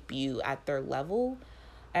to keep you at their level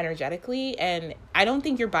energetically. And I don't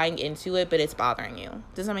think you're buying into it, but it's bothering you.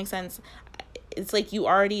 Does that make sense? It's like you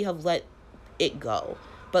already have let it go,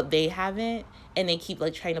 but they haven't, and they keep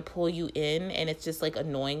like trying to pull you in, and it's just like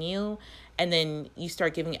annoying you. And then you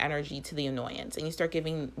start giving energy to the annoyance, and you start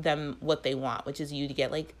giving them what they want, which is you to get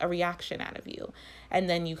like a reaction out of you. And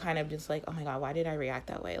then you kind of just like, oh my God, why did I react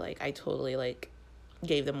that way? Like, I totally like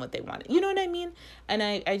gave them what they wanted. You know what I mean? And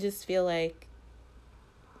I just feel like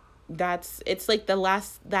it's like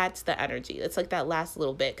that's the energy. It's like that last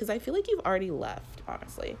little bit, because I feel like you've already left,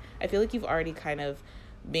 honestly. I feel like you've already kind of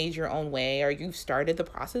made your own way, or you've started the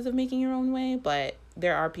process of making your own way, but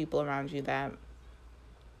there are people around you that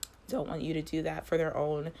don't want you to do that for their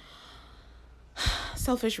own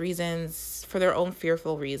selfish reasons, for their own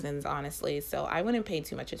fearful reasons, honestly. So I wouldn't pay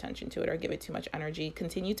too much attention to it or give it too much energy.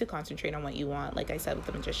 Continue to concentrate on what you want, like I said with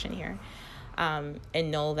the Magician here, and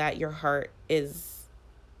know that your heart is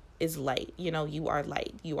light. You know, you are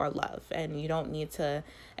light, you are love, and you don't need to,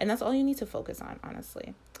 and that's all you need to focus on,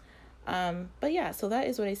 honestly. But yeah, so that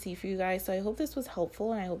is what I see for you guys. So I hope this was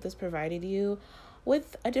helpful, and I hope this provided you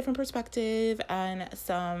with a different perspective and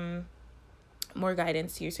some more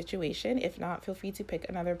guidance to your situation. If not, feel free to pick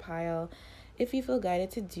another pile if you feel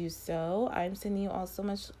guided to do so. I'm sending you all so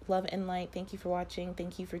much love and light. Thank you for watching.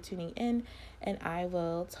 Thank you for tuning in, and I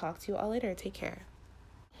will talk to you all later. Take care.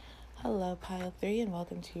 Hello, pile 3, and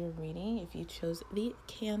welcome to your reading. If you chose the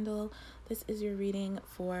candle, this is your reading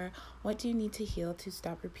for what do you need to heal to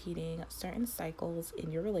stop repeating certain cycles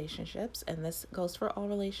in your relationships. And this goes for all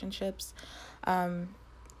relationships,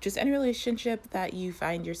 just any relationship that you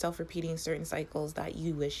find yourself repeating certain cycles that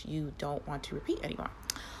you wish you don't want to repeat anymore.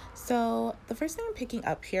 So the first thing I'm picking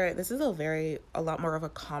up here, this is a lot more of a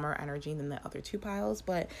calmer energy than the other two piles,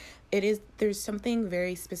 but there's something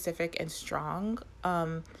very specific and strong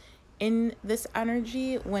in this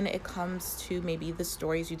energy when it comes to maybe the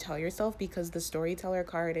stories you tell yourself, because the storyteller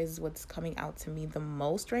card is what's coming out to me the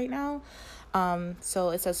most right now. So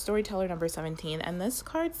it says storyteller number 17, and this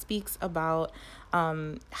card speaks about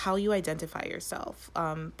how you identify yourself,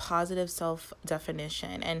 positive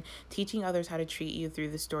self-definition, and teaching others how to treat you through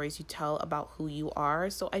the stories you tell about who you are.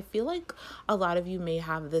 So I feel like a lot of you may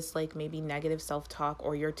have this like maybe negative self-talk,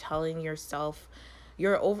 or you're telling yourself,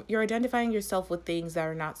 you're identifying yourself with things that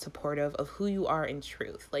are not supportive of who you are in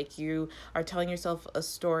truth. Like, you are telling yourself a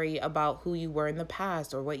story about who you were in the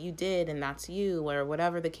past, or what you did, and that's you, or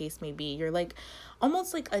whatever the case may be. You're like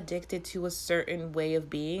almost like addicted to a certain way of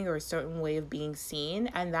being, or a certain way of being seen,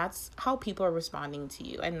 and that's how people are responding to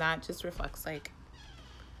you. And that just reflects like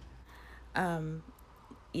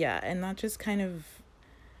yeah, and that just kind of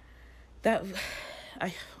that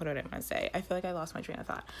what did I want to say? I feel like I lost my train of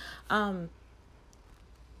thought.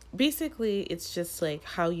 Basically, it's just like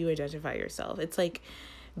how you identify yourself. It's like,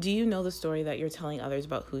 do you know the story that you're telling others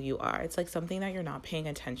about who you are? It's like something that you're not paying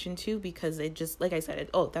attention to, because it just, like I said,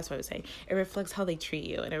 that's what I was saying. It reflects how they treat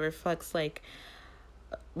you, and it reflects like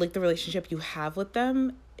the relationship you have with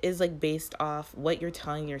them is like based off what you're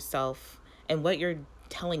telling yourself and what you're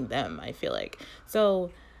telling them, I feel like.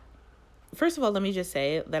 So first of all, let me just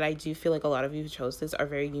say that I do feel like a lot of you who chose this are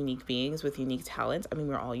very unique beings with unique talents. I mean,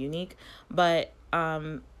 we're all unique, but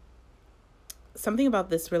something about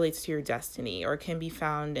this relates to your destiny, or can be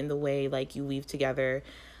found in the way like you weave together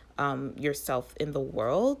yourself in the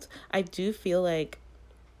world. I do feel like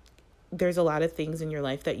there's a lot of things in your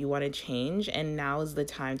life that you want to change, and now is the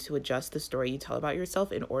time to adjust the story you tell about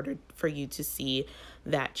yourself in order for you to see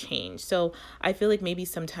that change. So I feel like maybe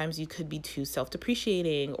sometimes you could be too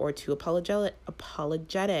self-depreciating, or too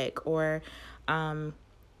apologetic, or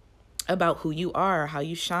about who you are, how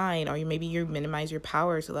you shine, or maybe you minimize your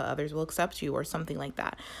power so that others will accept you, or something like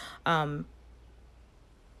that.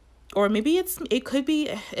 Or maybe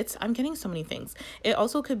I'm getting so many things. It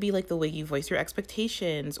also could be like the way you voice your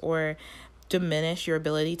expectations, or diminish your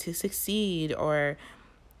ability to succeed, or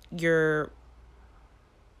your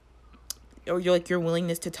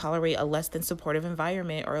willingness to tolerate a less than supportive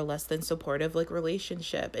environment, or a less than supportive like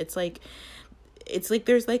relationship. It's like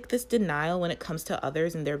there's like this denial when it comes to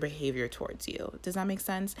others and their behavior towards you. Does that make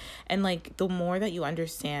sense? And like the more that you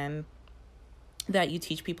understand that you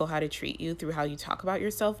teach people how to treat you through how you talk about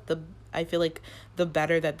yourself, I feel like the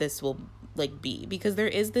better that this will like be, because there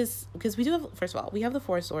is this, because we do have, first of all, we have the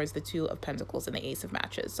Four of Swords, the Two of Pentacles, and the Ace of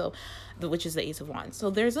Matches, so which is the Ace of Wands. So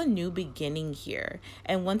there's a new beginning here,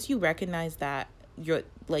 and once you recognize that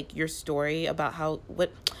your story about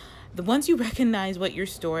once you recognize what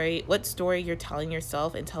story you're telling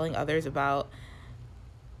yourself and telling others about,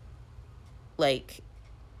 like,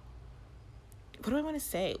 what do I want to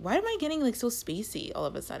say? Why am I getting like so spacey all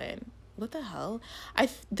of a sudden? What the hell?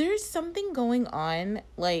 There's something going on.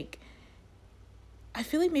 Like, I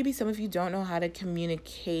feel like maybe some of you don't know how to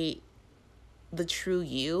communicate the true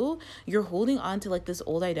you. You're holding on to like this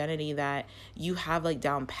old identity that you have like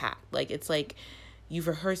down pat. Like, it's like you've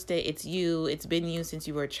rehearsed it. It's you. It's been you since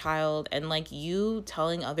you were a child. And like, you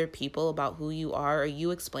telling other people about who you are, or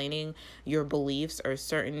you explaining your beliefs or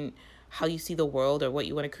certain how you see the world or what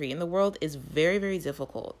you want to create in the world is very, very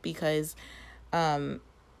difficult, because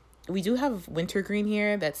we do have wintergreen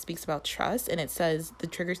here that speaks about trust, and it says the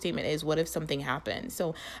trigger statement is, what if something happens?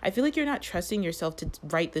 So I feel like you're not trusting yourself to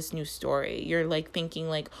write this new story. You're like thinking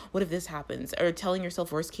like, what if this happens? Or telling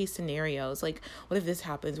yourself worst case scenarios, like, what if this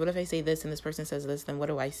happens? What if I say this and this person says this? Then what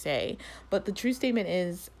do I say? But the true statement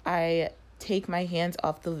is, I take my hands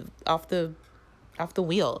off the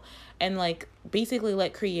wheel, and like basically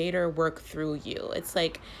let creator work through you. It's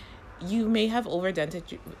like, you may have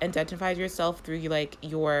identified yourself through like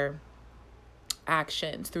your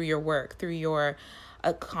actions, through your work, through your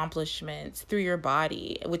accomplishments, through your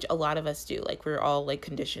body, which a lot of us do. Like, we're all like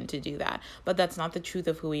conditioned to do that, but that's not the truth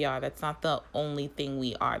of who we are. That's not the only thing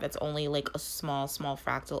we are. That's only like a small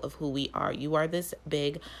fractal of who we are. You are this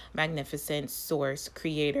big, magnificent source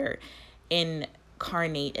creator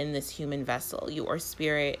incarnate in this human vessel. You are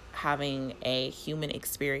spirit having a human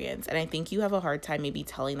experience, and I think you have a hard time maybe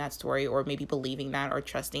telling that story, or maybe believing that, or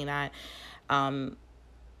trusting that.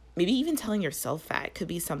 Maybe even telling yourself that could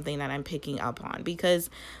be something that I'm picking up on, because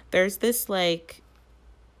there's this like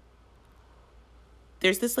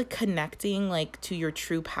connecting like to your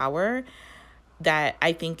true power that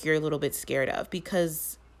I think you're a little bit scared of,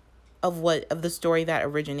 because of the story that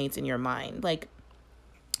originates in your mind. Like,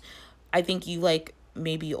 I think you like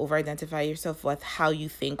maybe over-identify yourself with how you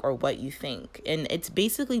think or what you think. And it's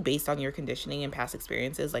basically based on your conditioning and past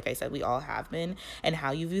experiences. Like I said, we all have been, and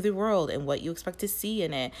how you view the world and what you expect to see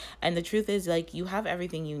in it. And the truth is, like, you have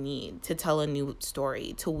everything you need to tell a new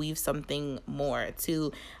story, to weave something more,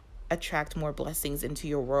 to attract more blessings into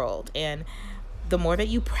your world. And the more that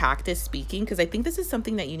you practice speaking, because I think this is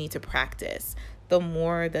something that you need to practice, the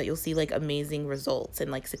more that you'll see like amazing results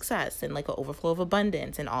and like success and like an overflow of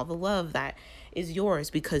abundance and all the love that is yours,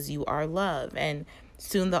 because you are love. And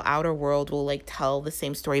soon the outer world will like tell the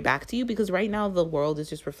same story back to you, because right now the world is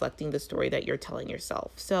just reflecting the story that you're telling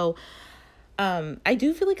yourself. So I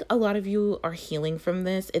do feel like a lot of you are healing from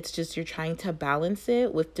this. It's just you're trying to balance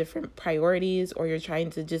it with different priorities, or you're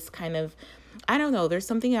trying to just kind of, I don't know, there's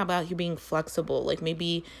something about you being flexible. Like,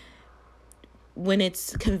 maybe when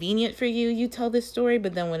it's convenient for you, you tell this story,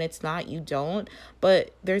 but then when it's not, you don't.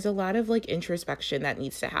 But there's a lot of like introspection that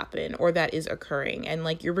needs to happen, or that is occurring, and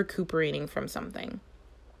like you're recuperating from something.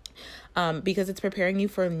 Because it's preparing you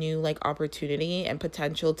for a new like opportunity and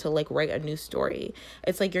potential to like write a new story.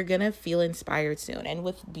 It's like you're gonna feel inspired soon. And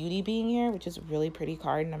with beauty being here, which is a really pretty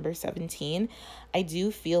card, number 17, I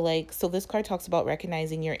do feel like, so this card talks about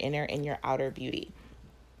recognizing your inner and your outer beauty.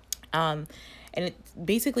 And it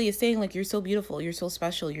basically is saying like, you're so beautiful, you're so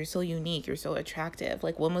special, you're so unique, you're so attractive.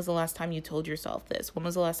 Like, when was the last time you told yourself this? When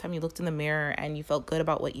was the last time you looked in the mirror and you felt good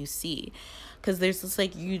about what you see? Because there's this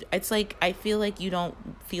like, it's like, I feel like you don't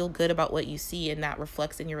feel good about what you see, and that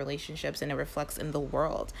reflects in your relationships, and it reflects in the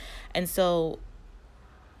world. And so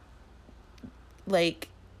like,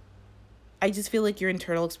 I just feel like your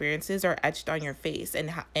internal experiences are etched on your face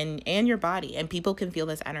and your body, and people can feel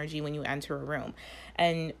this energy when you enter a room.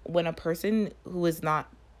 And when a person who is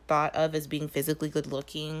not thought of as being physically good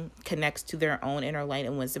looking connects to their own inner light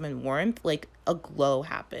and wisdom and warmth, like a glow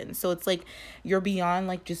happens. So it's like you're beyond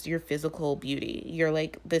like just your physical beauty. You're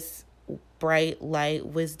like this bright light,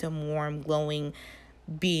 wisdom, warm, glowing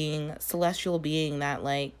being, celestial being that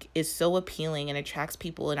like is so appealing and attracts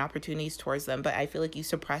people and opportunities towards them. But I feel like you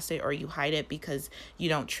suppress it or you hide it because you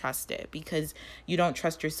don't trust it, because you don't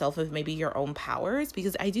trust yourself with maybe your own powers.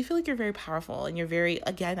 Because I do feel like you're very powerful, and you're very,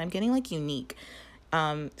 again, I'm getting like unique.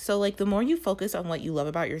 So like the more you focus on what you love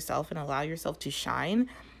about yourself and allow yourself to shine,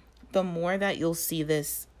 the more that you'll see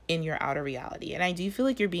this in your outer reality. And I do feel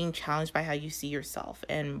like you're being challenged by how you see yourself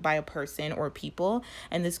and by a person or people.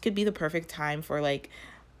 And this could be the perfect time for like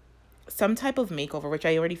some type of makeover, which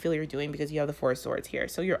I already feel you're doing because you have the Four of Swords here.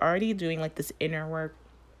 So you're already doing like this inner work,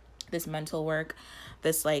 this mental work,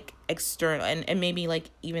 this like external, and maybe like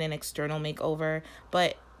even an external makeover,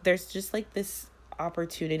 but there's just like this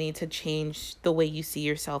opportunity to change the way you see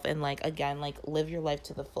yourself, and like again, like live your life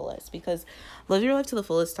to the fullest, because live your life to the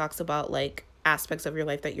fullest talks about like aspects of your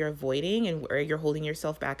life that you're avoiding and where you're holding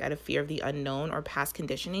yourself back out of fear of the unknown or past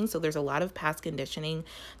conditioning. So there's a lot of past conditioning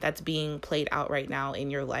that's being played out right now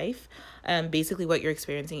in your life, basically what you're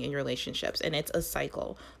experiencing in your relationships, and it's a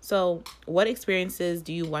cycle. So what experiences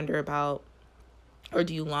do you wonder about, or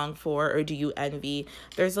do you long for, or do you envy?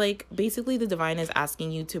 There's like basically the divine is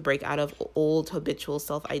asking you to break out of old habitual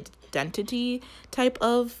self-identity type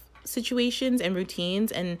of situations and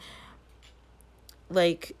routines, and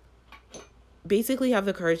like basically have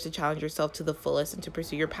the courage to challenge yourself to the fullest and to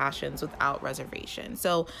pursue your passions without reservation.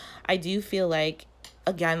 So I do feel like,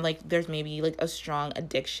 again, like there's maybe like a strong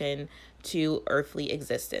addiction to earthly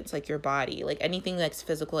existence, like your body, like anything that's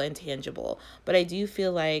physical and tangible. But I do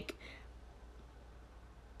feel like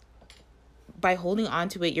by holding on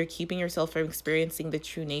to it, you're keeping yourself from experiencing the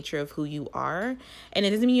true nature of who you are. And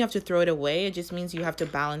it doesn't mean you have to throw it away. It just means you have to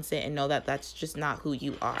balance it and know that that's just not who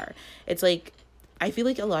you are. It's like, I feel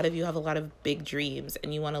like a lot of you have a lot of big dreams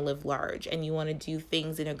and you want to live large and you want to do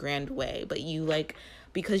things in a grand way, but you like,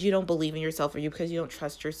 because you don't believe in yourself, or because you don't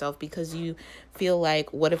trust yourself, because you feel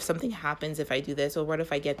like, what if something happens if I do this, or what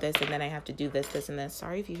if I get this and then I have to do this and this.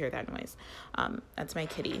 Sorry if you hear that noise. That's my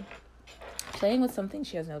kitty playing with something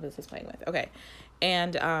she has no business playing with. Okay.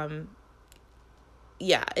 And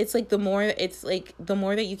yeah, it's like the more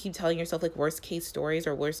that you keep telling yourself like worst case stories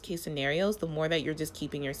or worst case scenarios, the more that you're just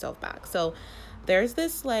keeping yourself back. So there's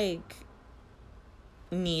this like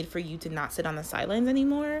need for you to not sit on the sidelines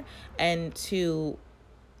anymore, and to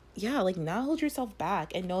like not hold yourself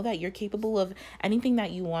back, and know that you're capable of anything that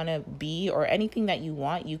you want to be, or anything that you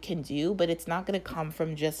want, you can do. But it's not going to come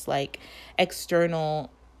from just like external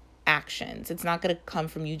actions. It's not going to come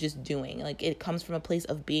from you just doing. Like it comes from a place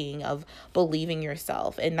of being, of believing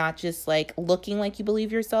yourself, and not just like looking like you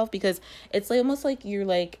believe yourself, because it's like almost like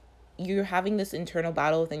you're having this internal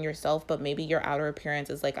battle within yourself, but maybe your outer appearance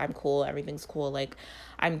is like, I'm cool, everything's cool, like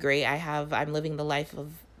I'm great, I'm living the life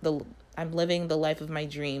of my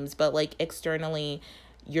dreams, but like externally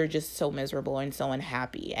you're just so miserable and so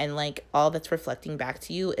unhappy, and like all that's reflecting back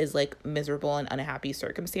to you is like miserable and unhappy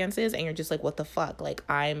circumstances, and you're just like, what the fuck, like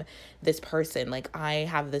I'm this person, like I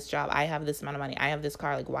have this job, I have this amount of money, I have this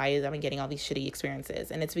car, like why is I getting all these shitty experiences?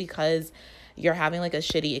 And it's because you're having like a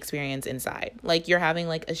shitty experience inside, like you're having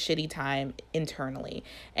like a shitty time internally,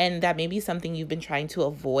 and that may be something you've been trying to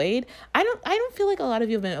avoid. I don't feel like a lot of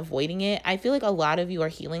you have been avoiding it. I feel like a lot of you are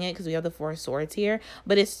healing it, because we have the Four of Swords here,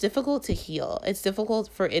 but it's difficult to heal. It's difficult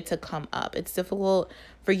for it to come up. It's difficult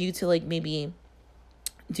for you to like maybe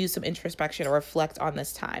do some introspection or reflect on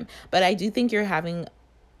this time. But I do think you're having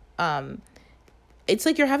it's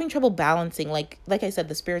like you're having trouble balancing, like I said,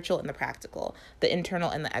 the spiritual and the practical, the internal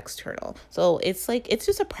and the external. So it's like, it's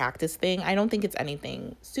just a practice thing. I don't think it's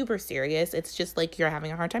anything super serious. It's just like you're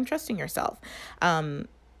having a hard time trusting yourself.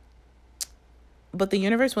 But the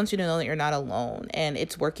universe wants you to know that you're not alone, and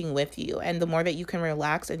it's working with you. And the more that you can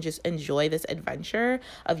relax and just enjoy this adventure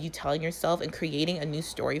of you telling yourself and creating a new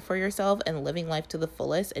story for yourself and living life to the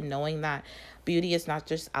fullest, and knowing that beauty is not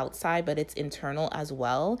just outside, but it's internal as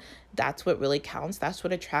well. That's what really counts. That's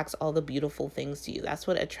what attracts all the beautiful things to you. That's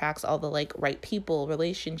what attracts all the like right people,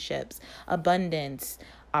 relationships, abundance,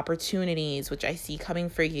 opportunities, which I see coming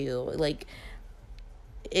for you. Like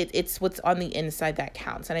it's what's on the inside that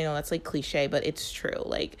counts. And I know that's like cliche, but it's true.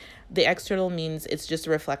 Like the external means it's just a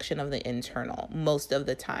reflection of the internal most of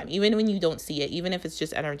the time. Even when you don't see it, even if it's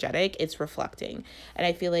just energetic, it's reflecting. And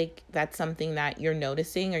I feel like that's something that you're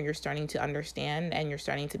noticing, or you're starting to understand, and you're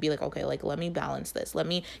starting to be like, okay, like let me balance this.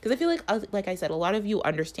 Because I feel like I said, a lot of you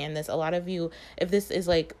understand this. A lot of you, if this is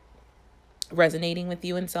like resonating with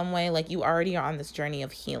you in some way, like you already are on this journey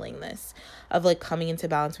of healing this, of like coming into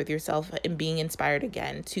balance with yourself and being inspired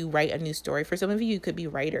again to write a new story. For some of you could be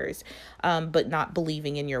writers, but not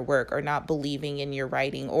believing in your work, or not believing in your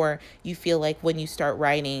writing, or you feel like when you start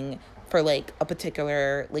writing for like a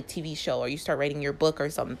particular like TV show, or you start writing your book or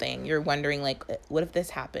something, you're wondering like, what if this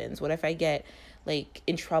happens? What if I get like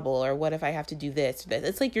in trouble, or what if I have to do this?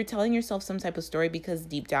 It's like you're telling yourself some type of story, because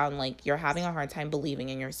deep down, like you're having a hard time believing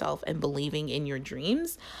in yourself and believing in your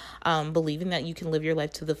dreams, believing that you can live your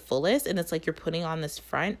life to the fullest. And it's like you're putting on this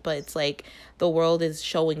front, but it's like the world is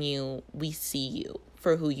showing you, we see you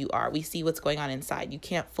for who you are. We see what's going on inside. You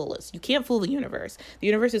can't fool us. You can't fool the universe. The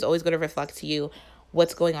universe is always going to reflect to you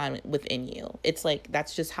what's going on within you. It's like,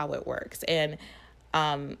 that's just how it works. And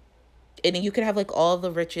you could have like all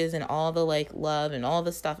the riches and all the like love and all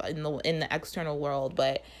the stuff in the external world,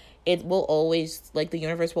 but it will always, like, the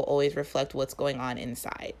universe will always reflect what's going on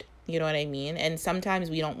inside. You know what I mean? And sometimes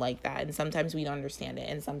we don't like that, and sometimes we don't understand it,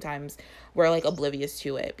 and sometimes we're like oblivious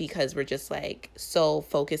to it because we're just like so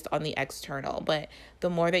focused on the external. But the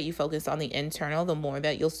more that you focus on the internal, the more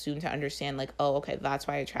that you'll soon to understand, like, oh, okay, that's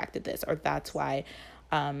why I attracted this, or that's why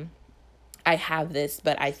I have this,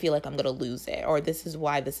 but I feel like I'm going to lose it, or this is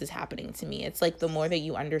why this is happening to me. It's like the more that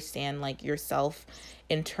you understand, like, yourself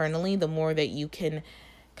internally, the more that you can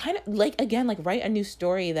kind of, like, again, like, write a new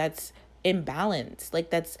story that's in balance. Like,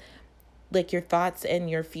 that's like your thoughts and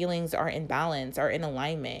your feelings are in balance, are in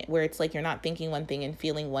alignment, where it's like you're not thinking one thing and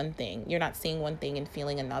feeling one thing. You're not seeing one thing and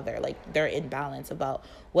feeling another. Like, they're in balance about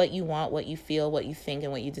what you want, what you feel, what you think,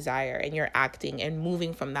 and what you desire. And you're acting and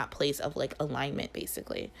moving from that place of like alignment,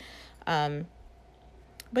 basically.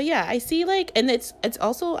 But yeah, I see, like, and it's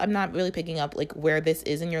also, I'm not really picking up like where this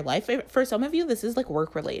is in your life. For some of you, this is like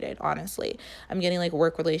work related, honestly. I'm getting like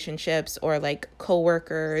work relationships, or like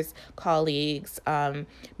coworkers, colleagues,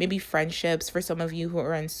 maybe friendships. For some of you who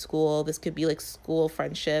are in school, this could be like school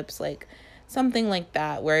friendships, like something like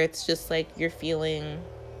that, where it's just like you're feeling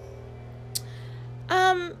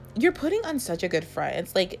you're putting on such a good front.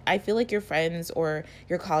 It's like, I feel like your friends or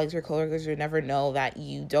your colleagues or coworkers would never know that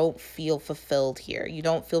you don't feel fulfilled here. You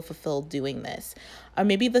don't feel fulfilled doing this. Or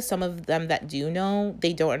maybe some of them that do know,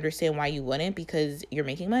 they don't understand why you wouldn't, because you're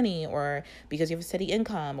making money, or because you have a steady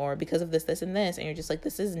income, or because of this, this, and this. And you're just like,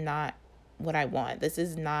 this is not what I want. This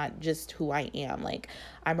is not just who I am. Like,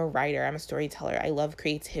 I'm a writer, I'm a storyteller, I love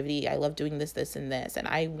creativity, I love doing this, this, and this, and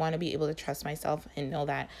I want to be able to trust myself and know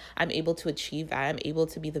that I'm able to achieve that. I'm able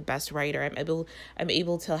to be the best writer. I'm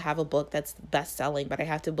able to have a book that's best selling, but I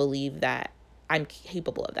have to believe that I'm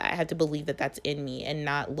capable of that. I have to believe that that's in me, and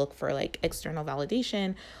not look for like external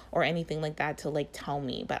validation or anything like that to like tell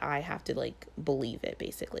me, but I have to like believe it,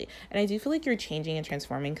 basically. And I do feel like you're changing and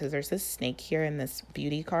transforming, because there's this snake here in this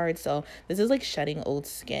beauty card. So this is like shedding old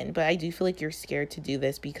skin, but I do feel like you're scared to do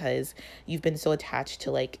this because you've been so attached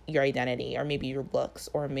to like your identity, or maybe your looks,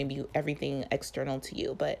 or maybe everything external to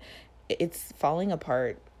you, but it's falling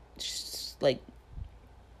apart like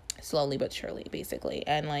slowly but surely, basically.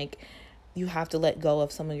 And like, you have to let go of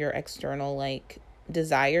some of your external like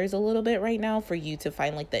desires a little bit right now, for you to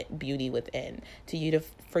find like the beauty within,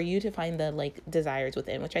 for you to find the like desires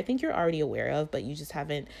within, which I think you're already aware of, but you just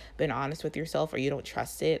haven't been honest with yourself, or you don't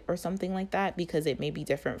trust it, or something like that, because it may be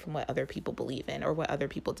different from what other people believe in, or what other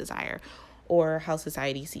people desire, or how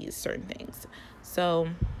society sees certain things. So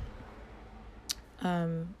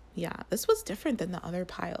yeah, this was different than the other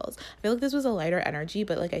piles. I feel like this was a lighter energy,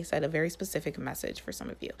 but like I said, a very specific message for some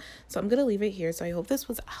of you. So I'm gonna leave it here. So I hope this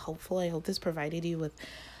was helpful. I hope this provided you with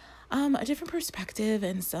a different perspective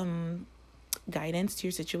and some guidance to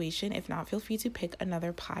your situation. If not, feel free to pick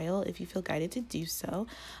another pile if you feel guided to do so.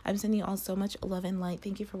 I'm sending you all so much love and light.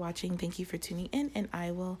 Thank you for watching. Thank you for tuning in, and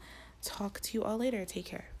I will talk to you all later. Take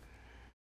care.